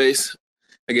hosting this space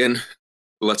again.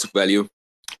 Lots of value.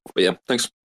 But yeah, thanks.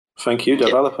 Thank you,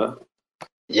 developer.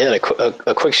 Yeah,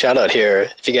 a quick shout out here.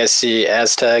 If you guys see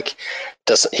Aztec,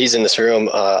 he's in this room.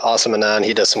 Awesome Anan,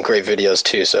 he does some great videos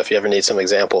too. So if you ever need some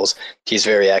examples, he's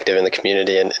very active in the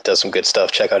community and does some good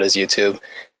stuff. Check out his YouTube.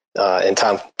 And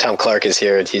Tom Clark is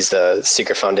here. He's the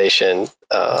Secret Foundation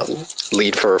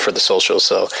lead for the socials.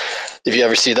 So if you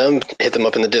ever see them, hit them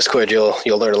up in the Discord. You'll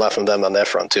learn a lot from them on that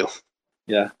front too.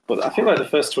 Yeah, but I feel like the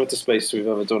first Twitter space we've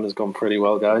ever done has gone pretty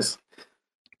well, guys.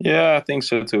 Yeah, I think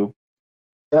so too.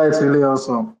 Yeah, it's really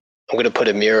awesome. I'm gonna put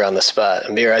Amir on the spot.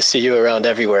 Amir, I see you around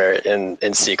everywhere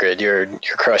in Secret. You're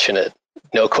crushing it.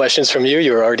 No questions from you.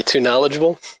 You're already too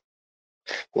knowledgeable.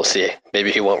 We'll see.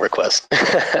 Maybe he won't request.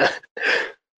 I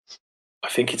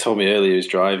think he told me earlier he was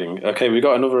driving. Okay, we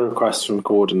got another request from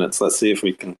Coordinates. Let's see if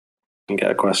we can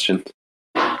get a question.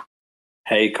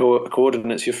 Hey,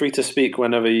 Coordinates, you're free to speak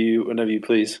whenever you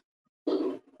please.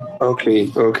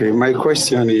 Okay. My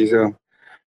question is,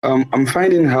 I'm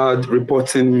finding hard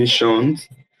reporting missions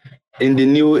in the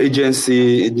new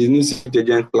agency, in the new secret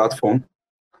agent platform.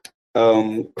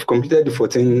 I've completed the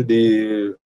 14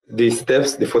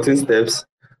 steps,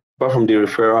 apart from the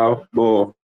referral,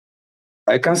 but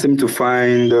I can't seem to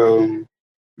find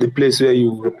the place where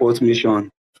you report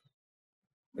mission.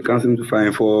 I can't seem to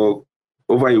find. For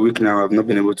over a week now, I've not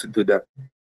been able to do that.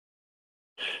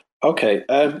 Okay.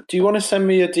 Do you want to send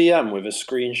me a DM with a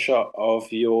screenshot of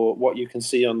what you can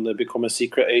see on the Become a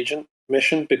Secret Agent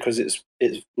mission? Because it's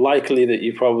likely that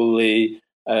you probably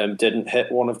didn't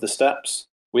hit one of the steps.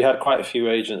 We had quite a few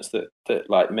agents that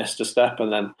like missed a step,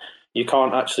 and then you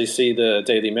can't actually see the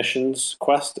daily missions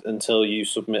quest until you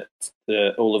submit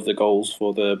all of the goals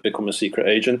for the Become a Secret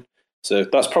Agent. So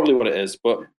that's probably what it is.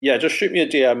 But yeah, just shoot me a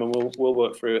DM and we'll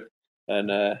work through it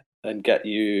and get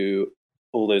you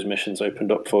all those missions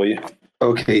opened up for you.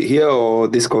 Okay, here or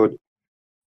Discord?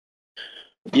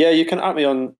 Yeah, you can add me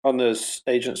on this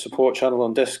agent support channel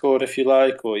on Discord if you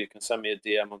like, or you can send me a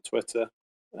DM on Twitter.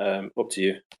 Up to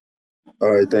you.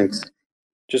 All right, thanks.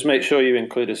 Just make sure you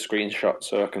include a screenshot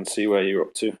so I can see where you're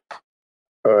up to.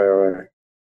 All right.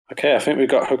 Okay, I think we've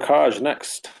got Hokaj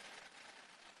next.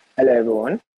 Hello,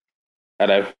 everyone.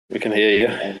 Hello, we can hear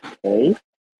you. Okay.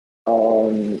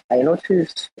 I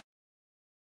noticed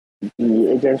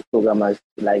the agents program has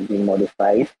been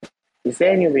modified. Is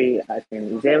there any way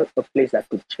is there a place I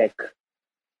could check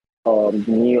the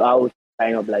new out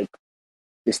kind of the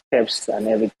steps and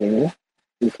everything?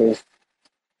 Because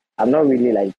I'm not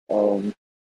really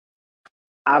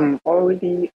I'm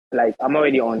already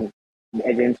on the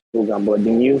agent program, but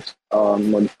the new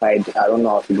modified, I don't know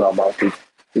how to go about it.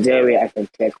 Is there a way I can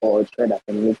check or thread I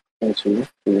can look into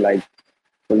to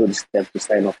follow the steps to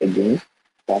sign off again?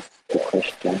 That's the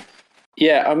question.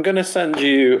 Yeah, I'm gonna send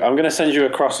you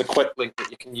across a quick link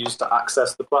that you can use to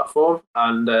access the platform,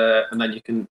 and then you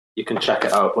can check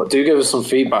it out. But do give us some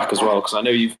feedback as well, because I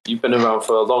know you've been around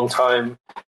for a long time,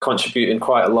 contributing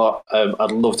quite a lot.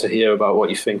 I'd love to hear about what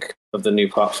you think of the new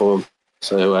platform.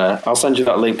 So I'll send you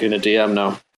that link in a DM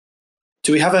now.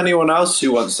 Do we have anyone else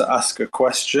who wants to ask a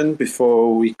question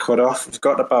before we cut off? We've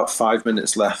got about 5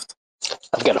 minutes left.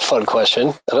 I've got a fun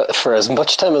question. For as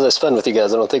much time as I spend with you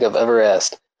guys, I don't think I've ever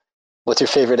asked, what's your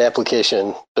favorite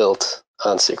application built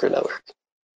on Secret Network?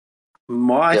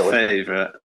 My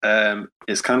favorite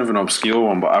is kind of an obscure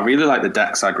one, but I really like the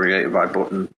Dex aggregated by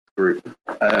Button group.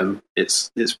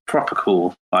 It's proper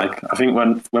cool. I think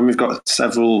when we've got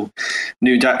several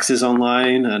new DEXs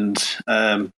online and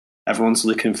everyone's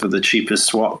looking for the cheapest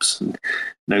swaps and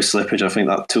no slippage, I think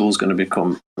that tool's going to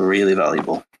become really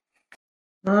valuable.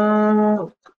 I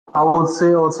would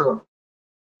say also.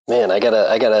 Man, I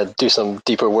gotta do some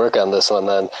deeper work on this one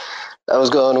then. I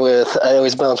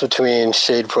always bounce between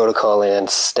Shade Protocol and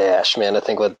Stash. Man, I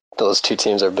think what those two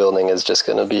teams are building is just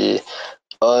going to be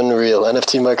unreal.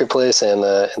 NFT marketplace and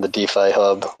the DeFi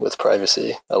hub with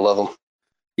privacy. I love them.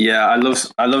 Yeah, I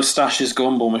love Stash's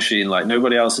Gumball machine. Like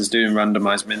nobody else is doing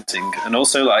randomized minting, and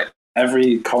also like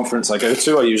every conference I go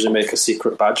to, I usually make a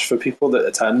secret badge for people that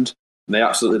attend, and they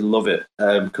absolutely love it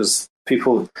because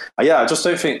people. I just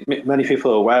don't think many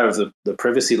people are aware of the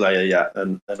privacy layer yet,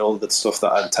 and all the stuff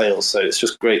that entails. So it's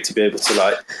just great to be able to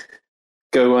like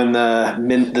go and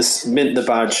mint the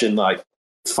badge in like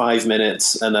 5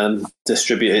 minutes and then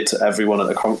distribute it to everyone at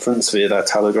the conference via their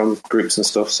Telegram groups and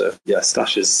stuff. So yeah,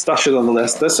 Stash is on the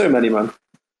list. There's so many, man.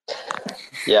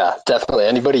 Yeah, definitely.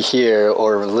 Anybody here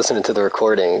or listening to the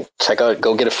recording,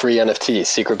 go get a free NFT,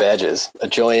 Secret Badges.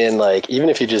 Join, like, even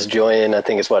if you just join, I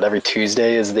think it's every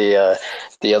Tuesday is the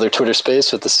other Twitter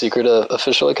space with the secret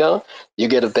official account. You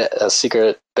get a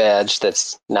secret badge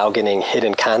that's now getting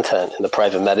hidden content in the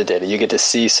private metadata. You get to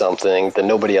see something that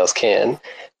nobody else can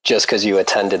just because you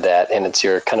attended that, and it's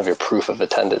your kind of your proof of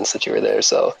attendance that you were there.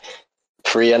 So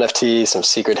free NFT, some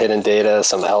secret hidden data,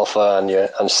 some alpha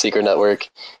on secret network.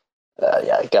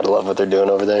 Yeah, gotta love what they're doing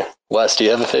over there. Wes, do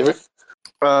you have a favorite?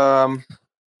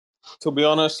 To be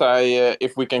honest,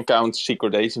 if we can count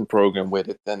Secret Agent program with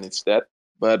it, then it's that.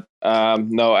 But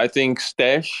no, I think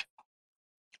Stash.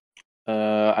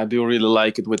 I do really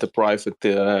like it with the private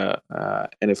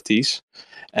NFTs,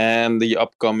 and the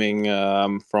upcoming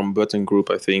from Button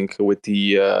Group. I think with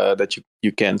the that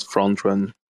you can't front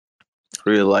run.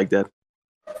 Really like that.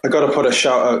 I got to put a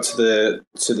shout out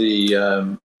to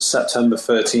the September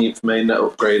 13th mainnet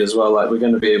upgrade as well. Like we're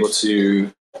going to be able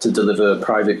to deliver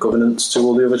private governance to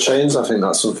all the other chains. I think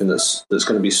that's something that's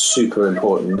going to be super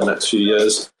important in the next few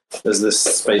years as this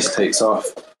space takes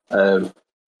off.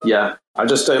 Yeah, I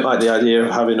just don't like the idea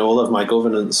of having all of my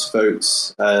governance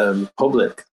votes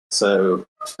public. So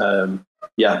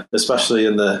yeah, especially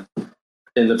in the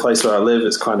place where I live,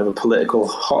 it's kind of a political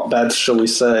hotbed, shall we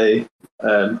say.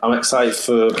 I'm excited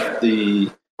for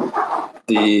the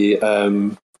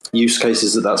use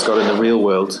cases that's got in the real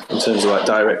world in terms of like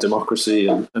direct democracy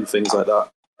and things like that,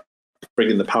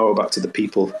 bringing the power back to the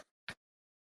people.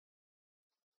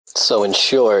 So in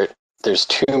short, there's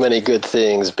too many good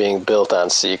things being built on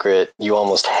Secret. You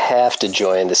almost have to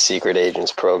join the Secret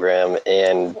Agents program,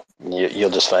 and you'll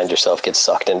just find yourself get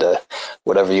sucked into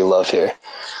whatever you love here.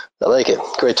 I like it.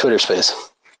 Great Twitter space.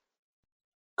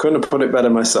 Couldn't have put it better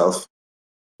myself.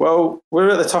 Well, we're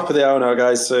at the top of the hour now,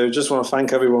 guys, so just want to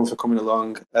thank everyone for coming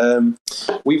along.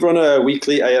 We run a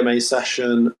weekly AMA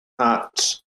session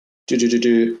at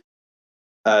 1600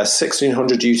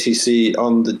 UTC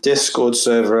on the Discord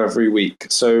server every week.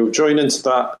 So join into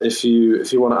that if you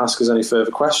want to ask us any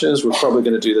further questions. We're probably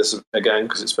going to do this again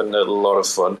because it's been a lot of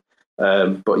fun.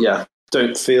 But yeah,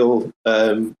 don't feel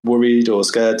worried or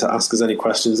scared to ask us any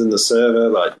questions in the server.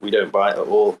 Like, we don't bite at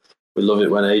all. We love it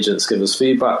when agents give us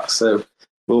feedback. So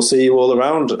we'll see you all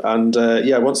around. And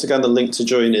yeah, once again, the link to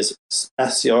join is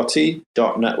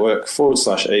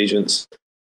scrt.network/agents.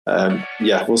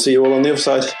 Yeah, we'll see you all on the other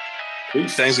side.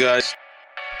 Peace. Thanks, guys.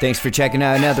 Thanks for checking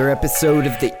out another episode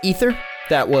of The Ether.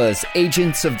 That was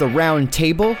Agents of the Round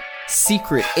Table,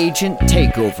 Secret Agent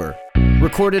Takeover.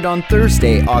 Recorded on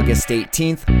Thursday, August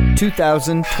 18th,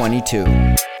 2022.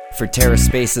 For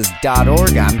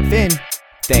TerraSpaces.org, I'm Finn.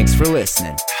 Thanks for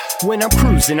listening. When I'm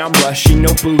cruising, I'm rushing,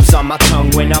 no booze on my tongue.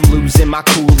 When I'm losing my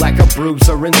cool like a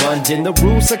bruiser in London. The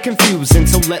rules are confusing,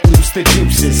 so let loose the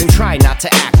juices and try not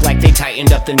to act like they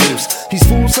tightened up the noose. These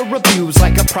fools are abused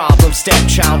like a problem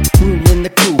stepchild, ruling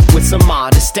the coop with some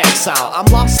modest exile. I'm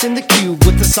lost in the cube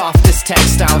with the softest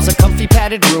textiles, a comfy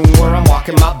padded room where I'm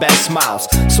walking my best miles.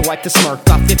 So wipe the smirk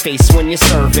off your face when you're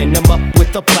serving. I'm up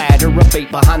with a platter of bait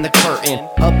behind the curtain.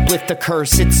 Uplift the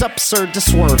curse, it's absurd to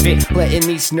swerve it, letting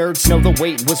these nerds know the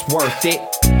wait was worth it.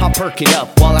 I'll perk it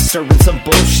up while I stir in some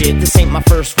bullshit. This ain't my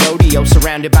first rodeo,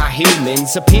 surrounded by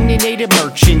humans, opinionated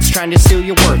merchants trying to steal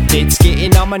your worth. It's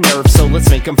getting on my nerves, so let's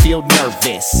make them feel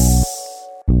nervous.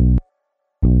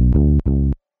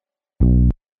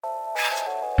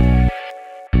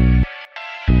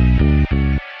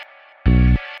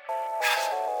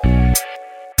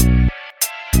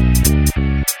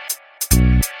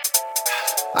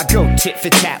 I go tit for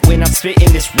tat when I'm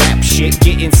spitting this rap shit,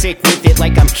 getting sick with it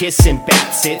like I'm kissing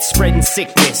bats. It's spreading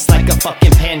sickness like a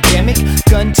fucking pandemic.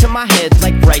 Gun to my head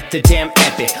like write the damn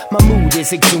epic. My mood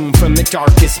is exhumed from the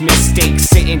darkest mistakes.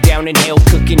 Sitting down in hell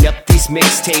cooking up these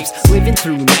mixtapes, living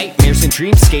through nightmares and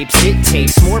dreamscapes. It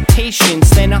takes more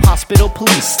patience than a hospital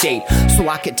police state. So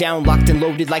lock it down, locked and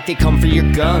loaded like they come for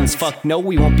your guns. Fuck no,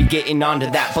 we won't be getting onto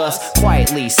that bus.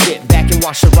 Quietly sit back and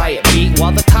watch the riot beat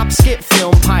while the cops get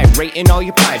filmed pirating all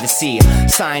your privacy.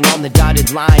 Sign on the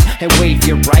dotted line and waive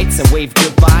your rights and wave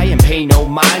goodbye and pay no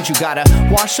mind. You gotta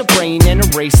wash your brain and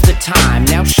erase the time.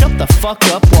 Now shut the fuck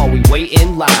up while we wait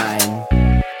in line.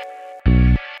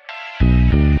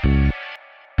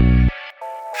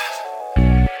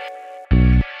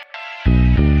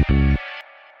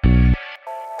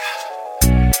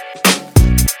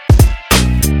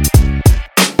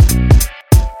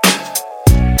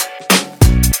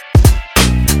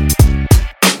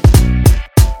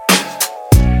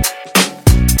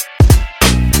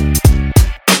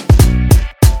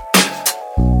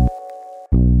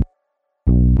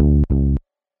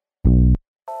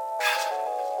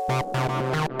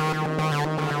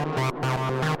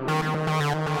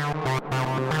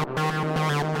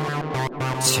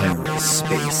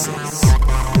 TerraSpaces.